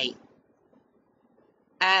play.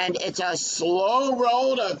 And it's a slow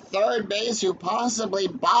roll to third base who possibly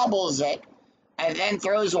bobbles it and then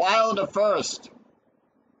throws wild to first.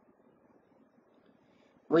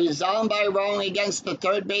 Rezoned by rolling against the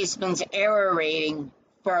third baseman's error rating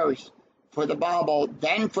first for the bobble,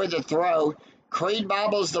 then for the throw. Creed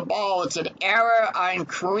bobbles the ball. It's an error on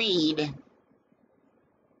Creed.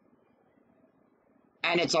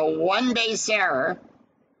 And it's a 1-base error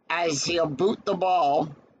as he'll boot the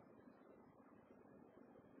ball.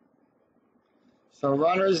 So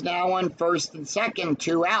runners now on first and second,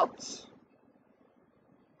 2 outs.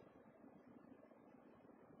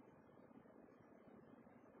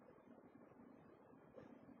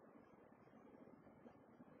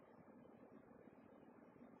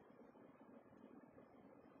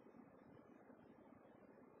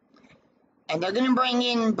 And they're going to bring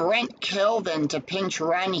in Brent Kilvin to pinch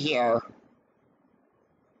run here.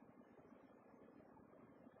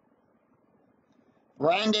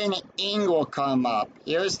 Brandon Ing will come up.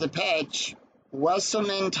 Here's the pitch.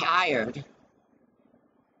 Wisselman tired.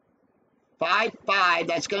 5-5.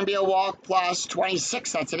 That's going to be a walk plus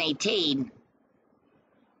 26. That's an 18.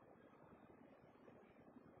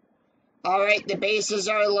 All right, the bases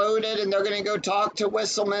are loaded, and they're going to go talk to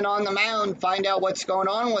Wisselman on the mound, find out what's going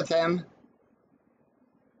on with him.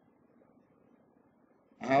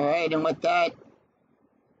 All right, and with that,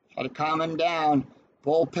 try to calm him down.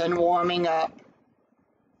 Bullpen warming up.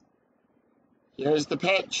 Here's the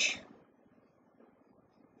pitch.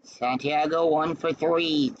 Santiago 1 for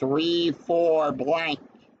 3. 3-4 blank.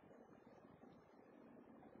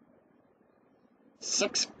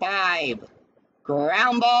 6-5.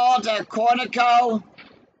 Ground ball to Cornico.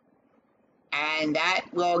 And that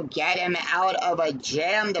will get him out of a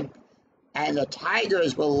jam. And the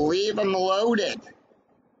Tigers will leave him loaded.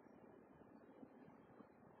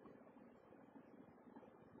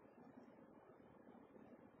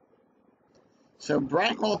 So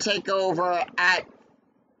Brent will take over at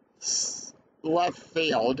left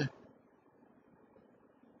field.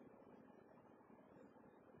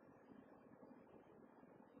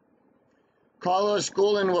 Carlos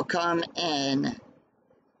Gullin will come in.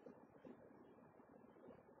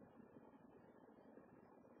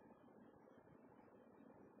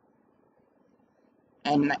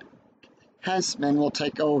 And Hensman will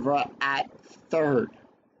take over at third.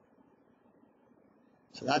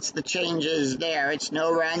 So that's the changes there. It's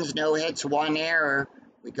no runs, no hits, one error.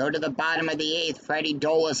 We go to the bottom of the eighth. Freddie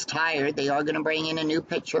Dola's tired. They are going to bring in a new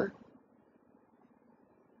pitcher.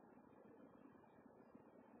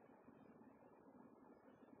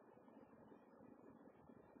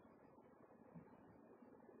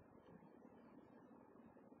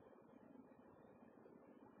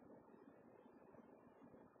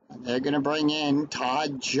 And they're going to bring in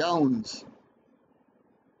Todd Jones.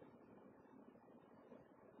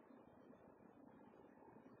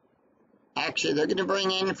 Actually, they're going to bring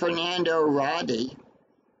in Fernando Roddy.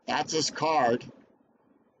 That's his card.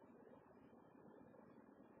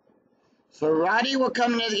 So Roddy will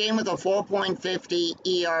come into the game with a 4.50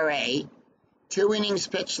 ERA. 2 innings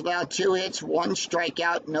pitched, allowed 2 hits, 1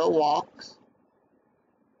 strikeout, no walks.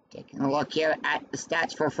 Taking a look here at the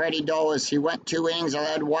stats for Freddie Dolas. He went 2 innings,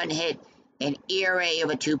 allowed 1 hit, an ERA of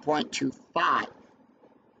a 2.25.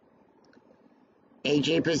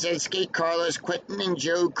 A.J. Pazinski, Carlos Quinton, and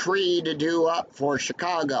Joe Creed do up for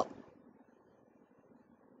Chicago.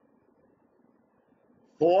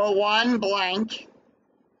 4-1 blank.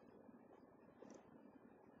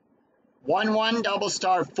 1-1 double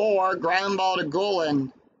star 4, ground ball to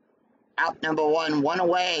Gullin. Out number 1, 1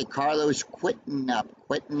 away. Carlos Quinton up.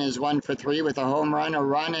 Quinton is 1 for 3 with a home run, a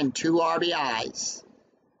run, and 2 RBIs.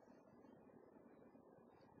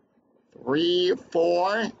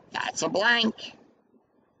 3-4, that's a blank.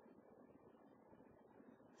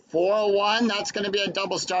 4-1, that's going to be a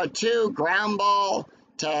double star 2. Ground ball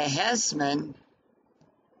to Hessman.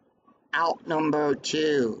 Out number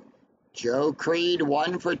 2. Joe Creed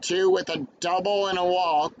 1 for 2 with a double and a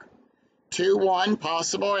walk. 2-1,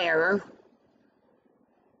 possible error.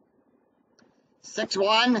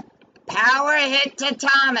 6-1, power hit to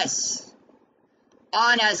Thomas.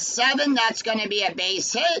 On a 7, that's going to be a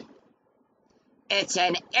base hit. It's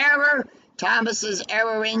an error. Thomas's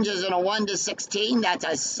error range is in a 1 to 16. That's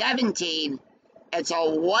a 17. It's a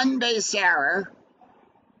 1 base error.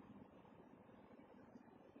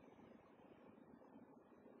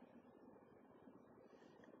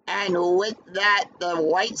 And with that, the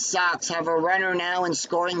White Sox have a runner now in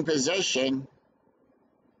scoring position.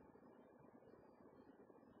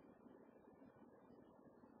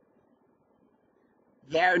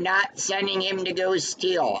 They're not sending him to go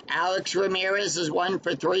steal. Alex Ramirez is 1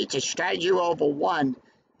 for 3 to strategy over 1.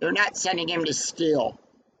 They're not sending him to steal.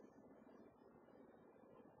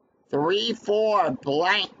 3-4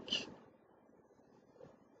 blank.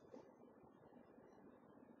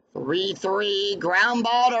 3-3 ground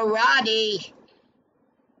ball to Roddy.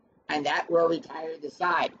 And that will retire the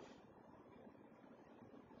side.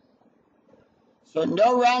 So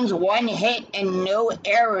no runs, 1 hit, and no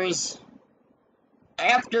errors.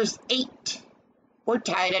 After 8, we're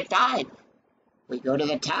tied at 5. We go to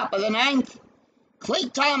the top of the 9th. Clayton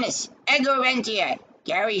Thomas, Edgar Rentia,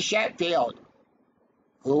 Gary Sheffield.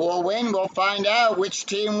 Who will win? We'll find out. Which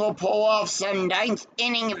team will pull off some 9th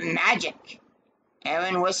inning magic?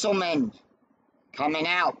 Aaron Wisselman coming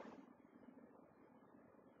out.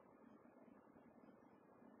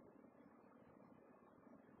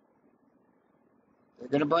 They're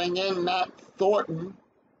going to bring in Matt Thornton.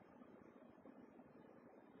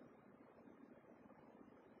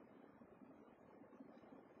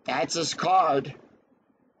 That's his card.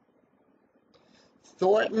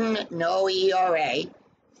 Thornton, no ERA.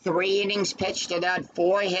 3 innings pitched, allowed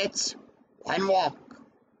 4 hits, 1 walk.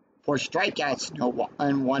 4 strikeouts,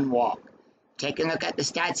 and 1 walk. Taking a look at the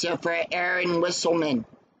stats here for Aaron Wisselman.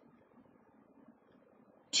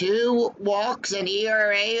 2 walks, an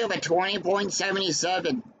ERA of a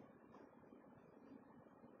 20.77.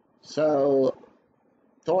 So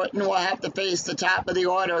Thornton will have to face the top of the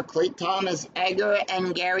order, Clayton Thomas, Edgar,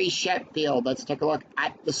 and Gary Sheffield. Let's take a look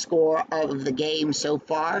at the score of the game so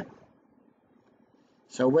far.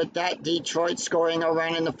 So with that, Detroit scoring a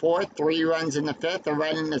run in the 4th, 3 runs in the 5th, a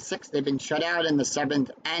run in the 6th. They've been shut out in the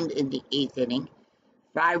 7th and in the 8th inning.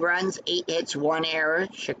 5 runs, 8 hits, 1 error.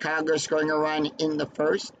 Chicago scoring a run in the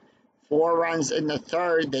 1st, 4 runs in the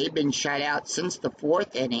 3rd. They've been shut out since the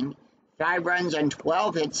 4th inning. 5 runs and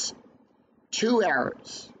 12 hits, 2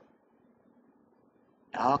 errors.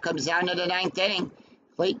 It all comes down to the 9th inning.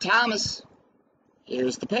 Clayton Thomas,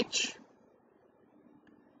 here's the pitch.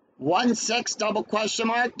 1-6, double question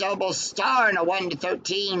mark, double star, and a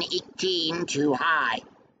 1-13, 18, too high.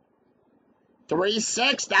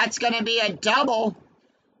 3-6, that's going to be a double.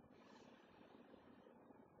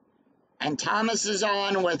 And Thomas is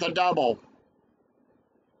on with a double.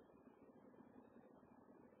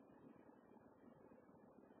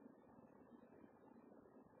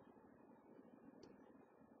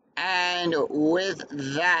 And with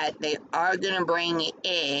that, they are going to bring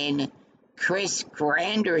in Chris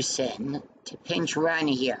Granderson to pinch run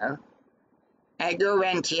here. Edgar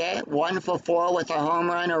Rentier, 1 for 4 with a home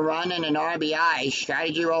run, a run, and an RBI.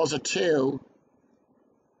 Strategy rolls a 2.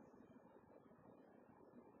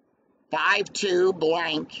 5-2,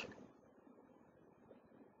 blank.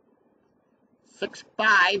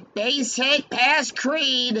 6-5, base hit past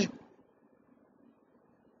Creed.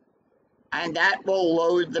 And that will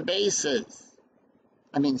load the bases.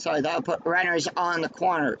 That'll put runners on the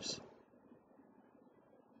corners.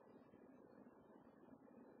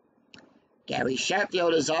 Gary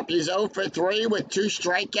Sheffield is up. He's 0 for 3 with 2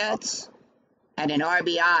 strikeouts and an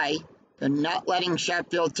RBI. They're not letting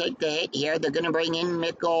Sheffield take the hit here. They're going to bring in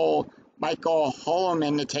Michael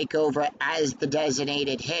Holloman to take over as the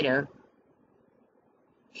designated hitter.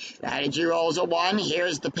 Strategy rolls a 1.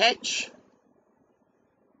 Here's the pitch.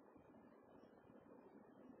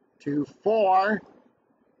 2-4.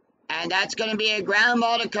 And that's going to be a ground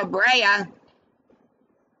ball to Cabrera.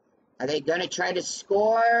 Are they going to try to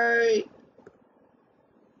score?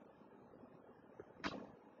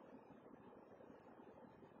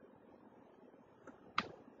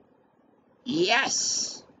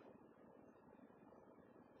 Yes.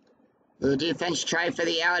 The defense tried for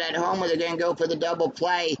the out at home, or they're going to go for the double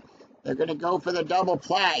play. They're going to go for the double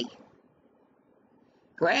play.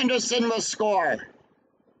 Granderson will score.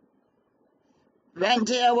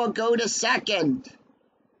 Rentier will go to second.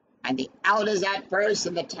 And the out is at first,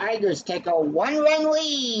 and the Tigers take a 1-run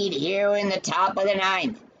lead here in the top of the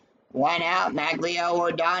 9th. 1 out, Maglio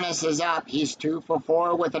Ordonez is up. He's 2 for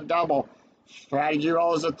 4 with a double. Strategy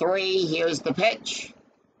rolls a 3. Here's the pitch.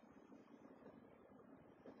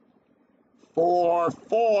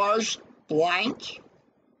 4-4, blank.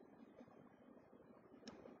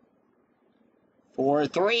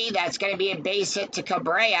 4-3, that's going to be a base hit to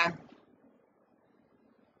Cabrera.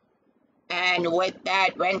 And with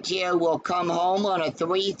that, Rentier will come home on a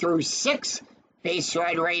 3-6. Base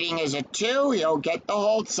run rating is a 2. He'll get the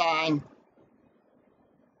hold sign.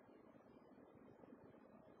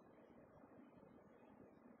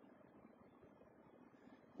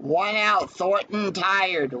 One out, Thornton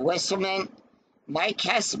tired. Whistleman, Mike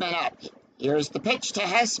Hessman up. Here's the pitch to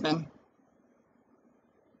Hessman.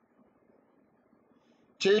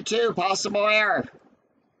 2-2, possible error.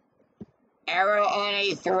 Error on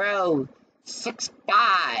a throw.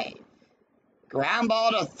 6-5. Ground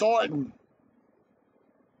ball to Thornton.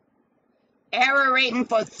 Error rating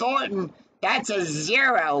for Thornton. That's a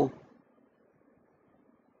 0.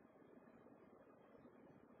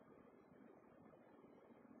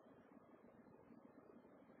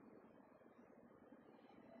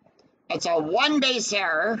 It's a 1-base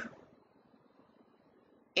error.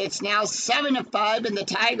 It's now 7-5, and the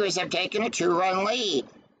Tigers have taken a 2-run lead.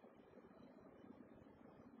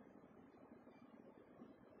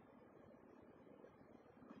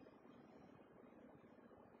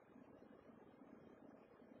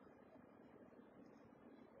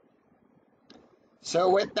 So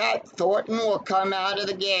with that, Thornton will come out of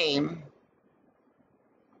the game.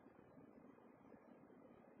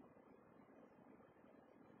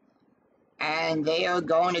 And they are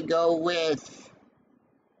going to go with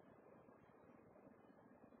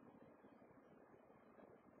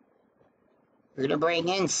we're going to bring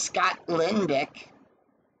in Scott Lindbeck.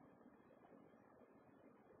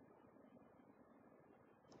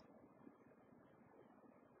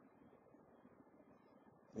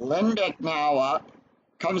 Lindbeck now up.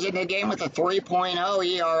 Comes into the game with a 3.0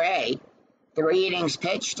 ERA. 3 innings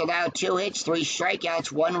pitched, allowed 2 hits, 3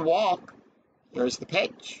 strikeouts, 1 walk. Here's the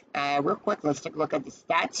pitch. Real quick, let's take a look at the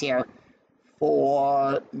stats here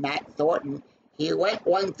for Matt Thornton. He went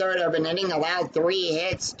 1/3 of an inning, allowed 3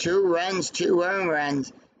 hits, 2 runs, 2 earned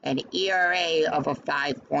runs, an ERA of a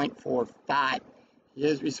 5.45. He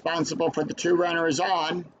is responsible for the 2 runners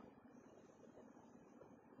on.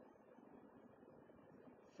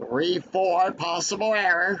 3-4, possible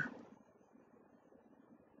error.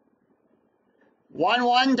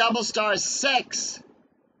 1-1, double star 6.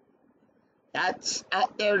 That's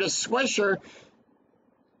out there to Swisher.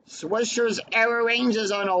 Swisher's error range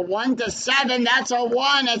is on a 1-7. That's a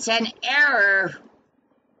 1. It's an error.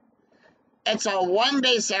 It's a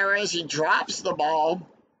 1-base error as he drops the ball.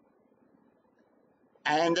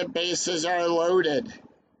 And the bases are loaded.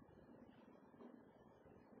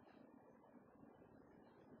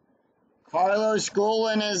 Carlos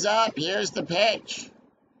Gullin is up. Here's the pitch.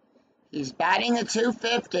 He's batting at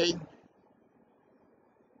 250.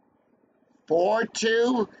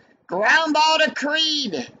 4-2. Ground ball to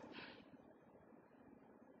Creed.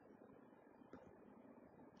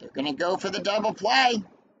 They're going to go for the double play.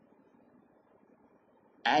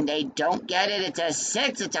 And they don't get it. It's a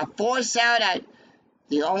 6. It's a force out.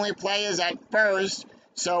 The only play is at first.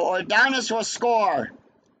 So Ordonez will score.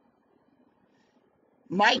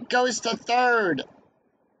 Mike goes to third.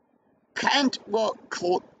 Brent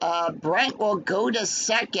will go to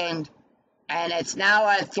second. And it's now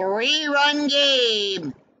a 3-run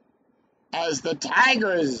game as the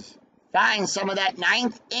Tigers find some of that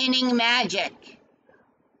 9th inning magic.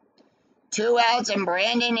 2 outs and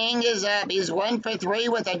Brandon Ing is up. He's 1 for 3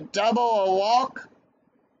 with a double, a walk,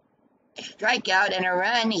 a strikeout, and a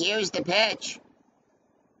run. Here's the pitch.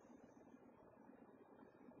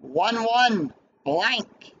 1-1,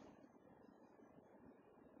 blank.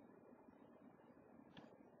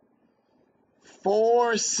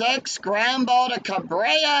 Four, 6, ground ball to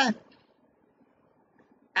Cabrera,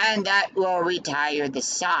 and that will retire the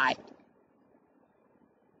side.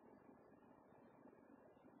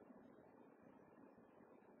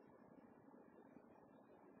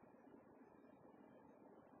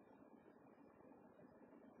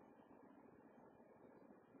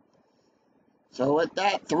 So with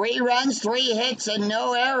that, 3 runs, 3 hits, and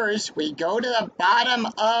no errors, we go to the bottom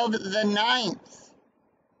of the 9th.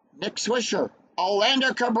 Nick Swisher,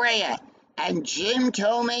 Orlando Cabrera, and Jim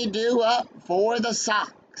Thome due up for the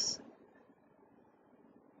Sox.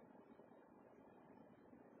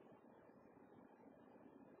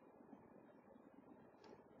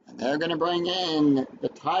 And they're going to bring in the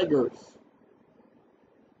Tigers.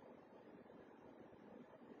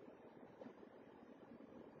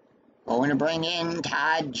 Going to bring in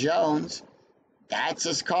Todd Jones. That's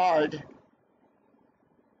his card.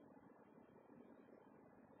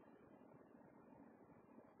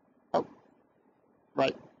 Oh,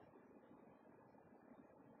 right.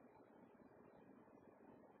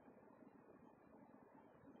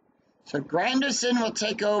 So Granderson will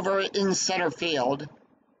take over in center field.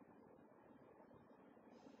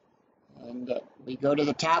 And we go to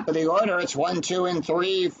the top of the order. It's 1, 2, and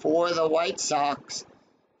 3 for the White Sox.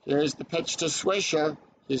 Here's the pitch to Swisher.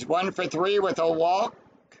 He's 1 for 3 with a walk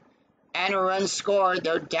and a run scored.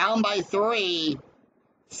 They're down by 3.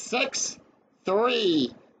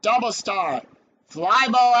 6-3. Double star. Fly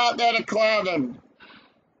ball out there to Clavin.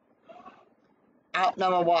 Out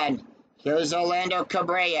number 1. Here's Orlando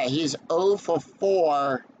Cabrera. He's 0 for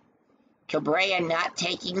 4. Cabrera not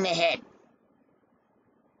taking the hit.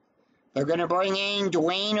 They're going to bring in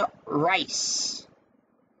Dwayne Rice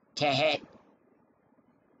to hit.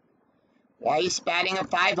 Weiss batting at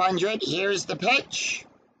 500. Here's the pitch.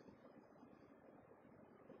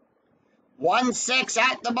 1-6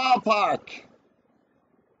 at the ballpark.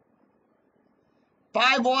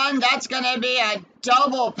 5-1. That's going to be a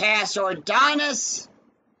double pass Ordonez.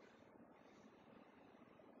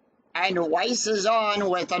 And Weiss is on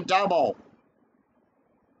with a double.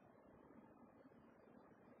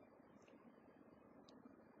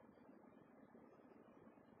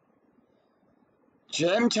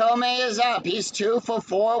 Jim Thome is up. He's 2 for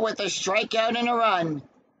 4 with a strikeout and a run.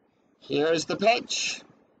 Here's the pitch.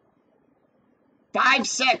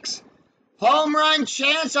 5-6. Home run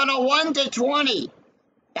chance on a 1-20.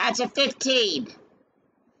 That's a 15.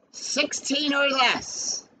 16 or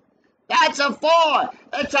less. That's a 4.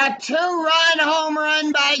 It's a 2-run home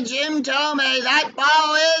run by Jim Thome. That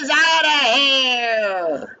ball is out of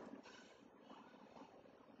here.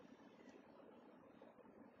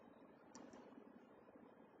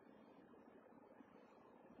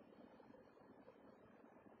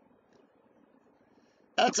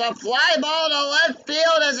 It's a fly ball to left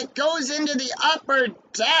field as it goes into the upper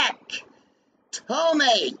deck.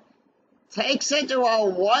 Thome takes it to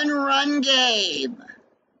a 1-run game.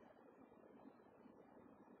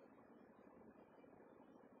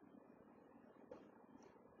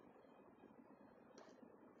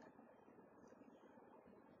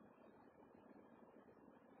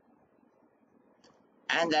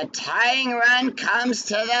 And the tying run comes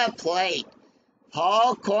to the plate.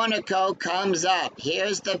 Paul Cornico comes up.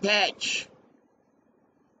 Here's the pitch.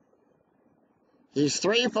 He's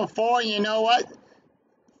 3 for 4. You know what?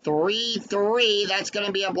 3-3. That's going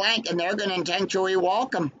to be a blank, and they're going to intentionally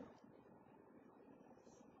walk him.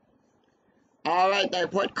 All right, they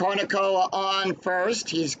put Cornico on first.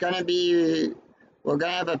 He's going to be... We're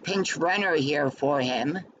going to have a pinch runner here for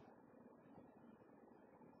him.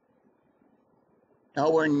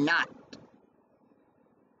 No, we're not.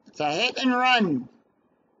 It's a hit and run.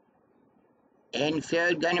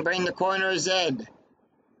 Infield going to bring the corners in.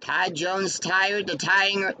 Todd Jones tired,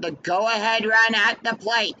 the go-ahead run at the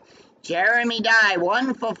plate. Jeremy Dye,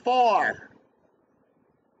 1 for 4.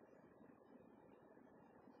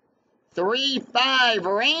 3-5,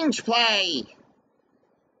 range play.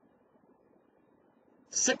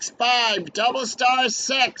 6-5, double star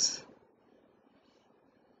 6.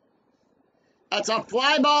 That's a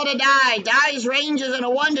fly ball to Dye. Dye's range is in a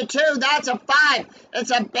 1-2. That's a 5.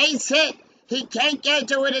 It's a base hit. He can't get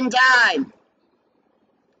to it in time.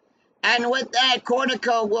 And with that,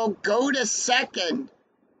 Cornico will go to second.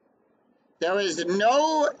 There is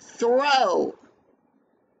no throw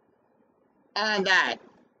on that.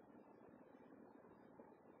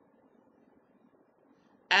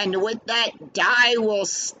 And with that, Dye will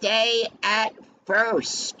stay at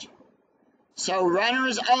first. So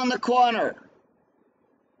runners on the corner.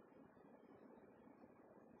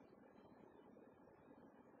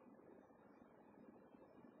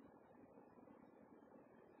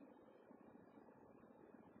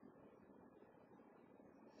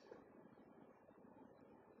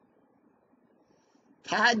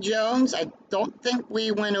 Todd Jones, I don't think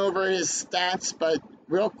we went over his stats, but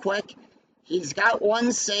real quick, he's got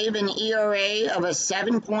 1 save, an ERA of a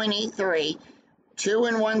 7.83, 2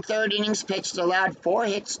 1/3 innings pitched, allowed 4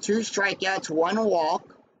 hits, 2 strikeouts, 1 walk.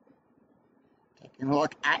 Taking a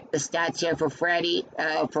look at the stats here for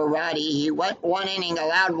Roddy, he went 1 inning,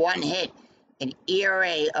 allowed 1 hit, an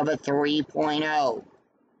ERA of a 3.0.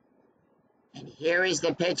 And here is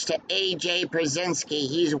the pitch to A.J. Przinsky.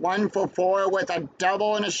 He's 1 for 4 with a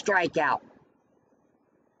double and a strikeout.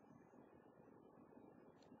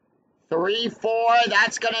 3-4,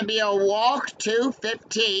 that's going to be a walk.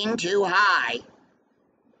 2-15, too high.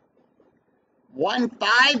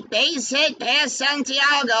 1-5, base hit past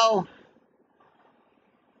Santiago.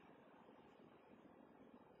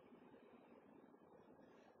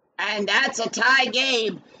 And that's a tie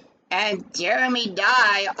game. And Jeremy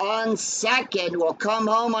Dye on second will come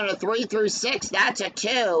home on a 3-6. That's a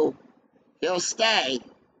 2. He'll stay.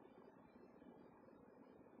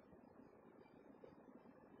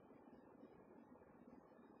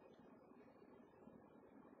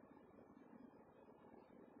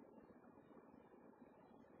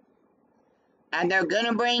 And they're going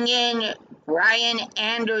to bring in Brian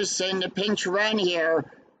Anderson to pinch run here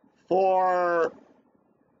for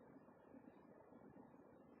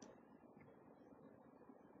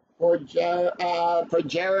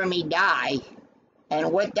Jeremy Dye.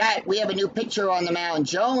 And with that, we have a new pitcher on the mound.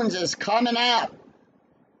 Jones is coming out.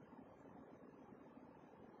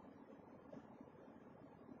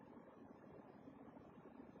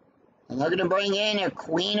 And they're going to bring in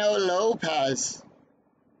Aquino Lopez.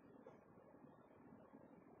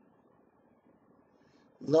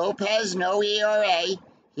 Lopez, no ERA.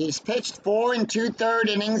 He's pitched 4 2/3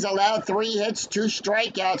 innings, allowed 3 hits, 2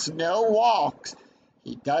 strikeouts, no walks.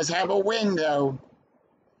 He does have a win, though.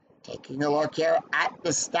 Taking a look here at the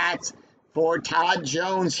stats for Todd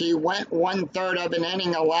Jones, he went 1/3 of an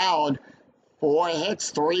inning, allowed 4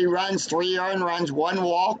 hits, 3 runs, 3 earned runs, 1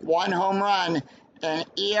 walk, 1 home run, an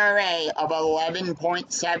ERA of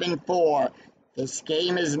 11.74. This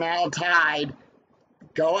game is now tied.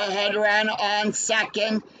 Go-ahead run on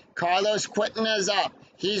second. Carlos Quinton is up.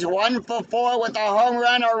 He's 1 for 4 with a home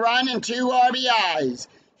run, a run, and 2 RBIs.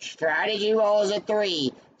 Strategy rolls a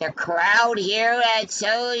 3. The crowd here at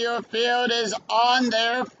Cellular Field is on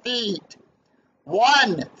their feet.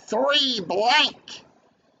 1-3 blank.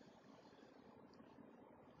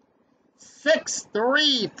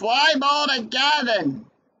 6-3 fly ball to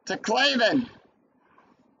Clavin.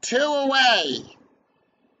 2 away.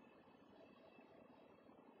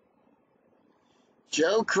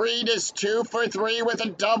 Joe Creed is 2 for 3 with a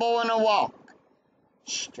double and a walk.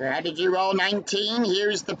 Strategy roll 19.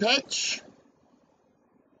 Here's the pitch.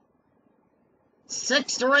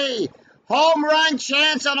 6-3. Home run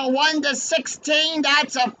chance on a 1-16.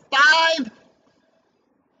 That's a 5.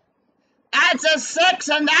 That's a 6,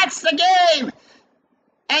 and that's the game.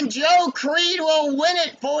 And Joe Creed will win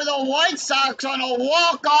it for the White Sox on a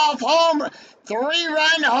walk-off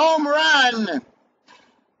 3-run home run.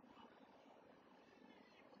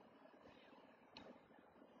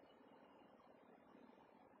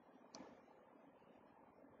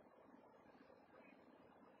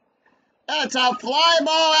 That's a fly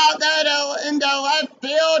ball out there into left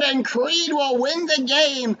field, and Creed will win the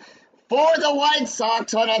game for the White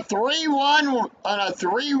Sox on a 3-run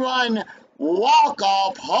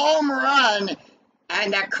walk-off home run.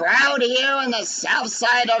 And the crowd here on the south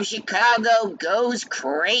side of Chicago goes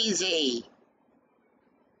crazy.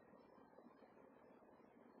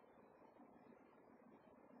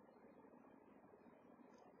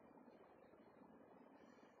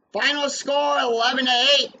 Final score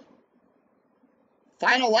 11-8.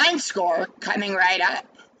 Final line score coming right up.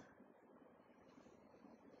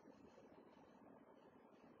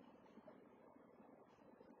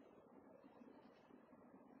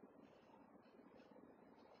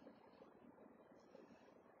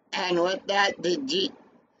 And with that, the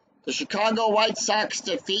Chicago White Sox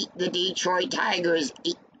defeat the Detroit Tigers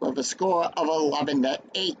with a score of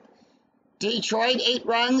 11-8. Detroit 8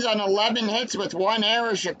 runs on 11 hits with 1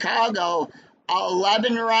 error. Chicago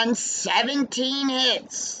 11 runs, 17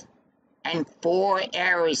 hits, and 4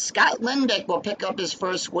 errors. Scott Lindbeck will pick up his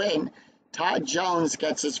first win. Todd Jones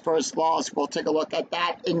gets his first loss. We'll take a look at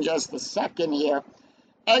that in just a second here.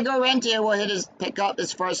 Edgar Rentia will pick up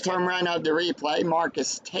his first home run of the replay.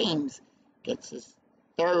 Marcus Thames gets his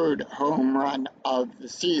 3rd home run of the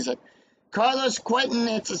season. Carlos Quentin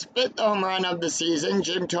hits his 5th home run of the season.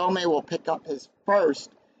 Jim Thome will pick up his 1st.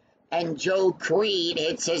 And Joe Creed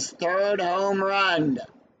hits his 3rd home run.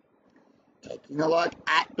 Taking a look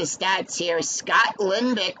at the stats here, Scott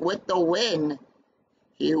Lindbeck with the win.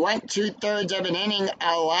 He went 2/3 of an inning,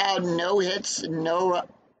 allowed no hits,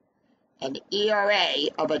 an ERA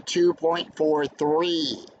of a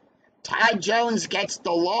 2.43. Todd Jones gets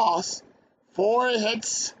the loss. 4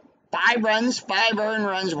 hits, 5 runs, 5 earned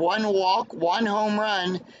runs, 1 walk, 1 home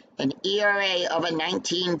run, an ERA of a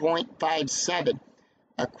 19.57.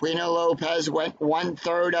 Aquino Lopez went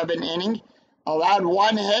 1/3 of an inning, allowed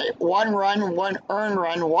 1 hit, 1 run, 1 earned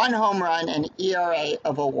run, 1 home run, an ERA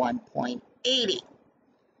of a 1.80.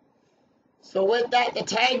 So with that, the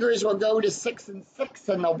Tigers will go to 6-6,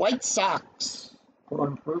 and the White Sox will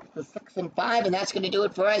improve to 6-5, and that's going to do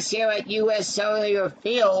it for us here at US Cellular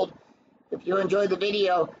Field. If you enjoyed the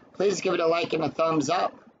video, please give it a like and a thumbs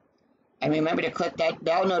up. And remember to click that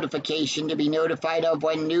bell notification to be notified of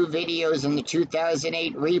when new videos in the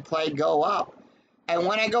 2008 replay go up. And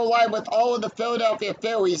when I go live with all of the Philadelphia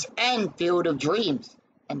Phillies and Field of Dreams.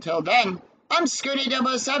 Until then, I'm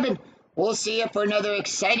Scooty007. We'll see you for another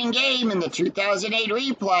exciting game in the 2008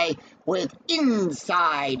 replay with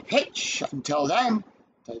Inside Pitch. Until then,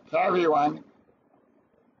 take care, everyone.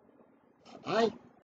 Bye-bye.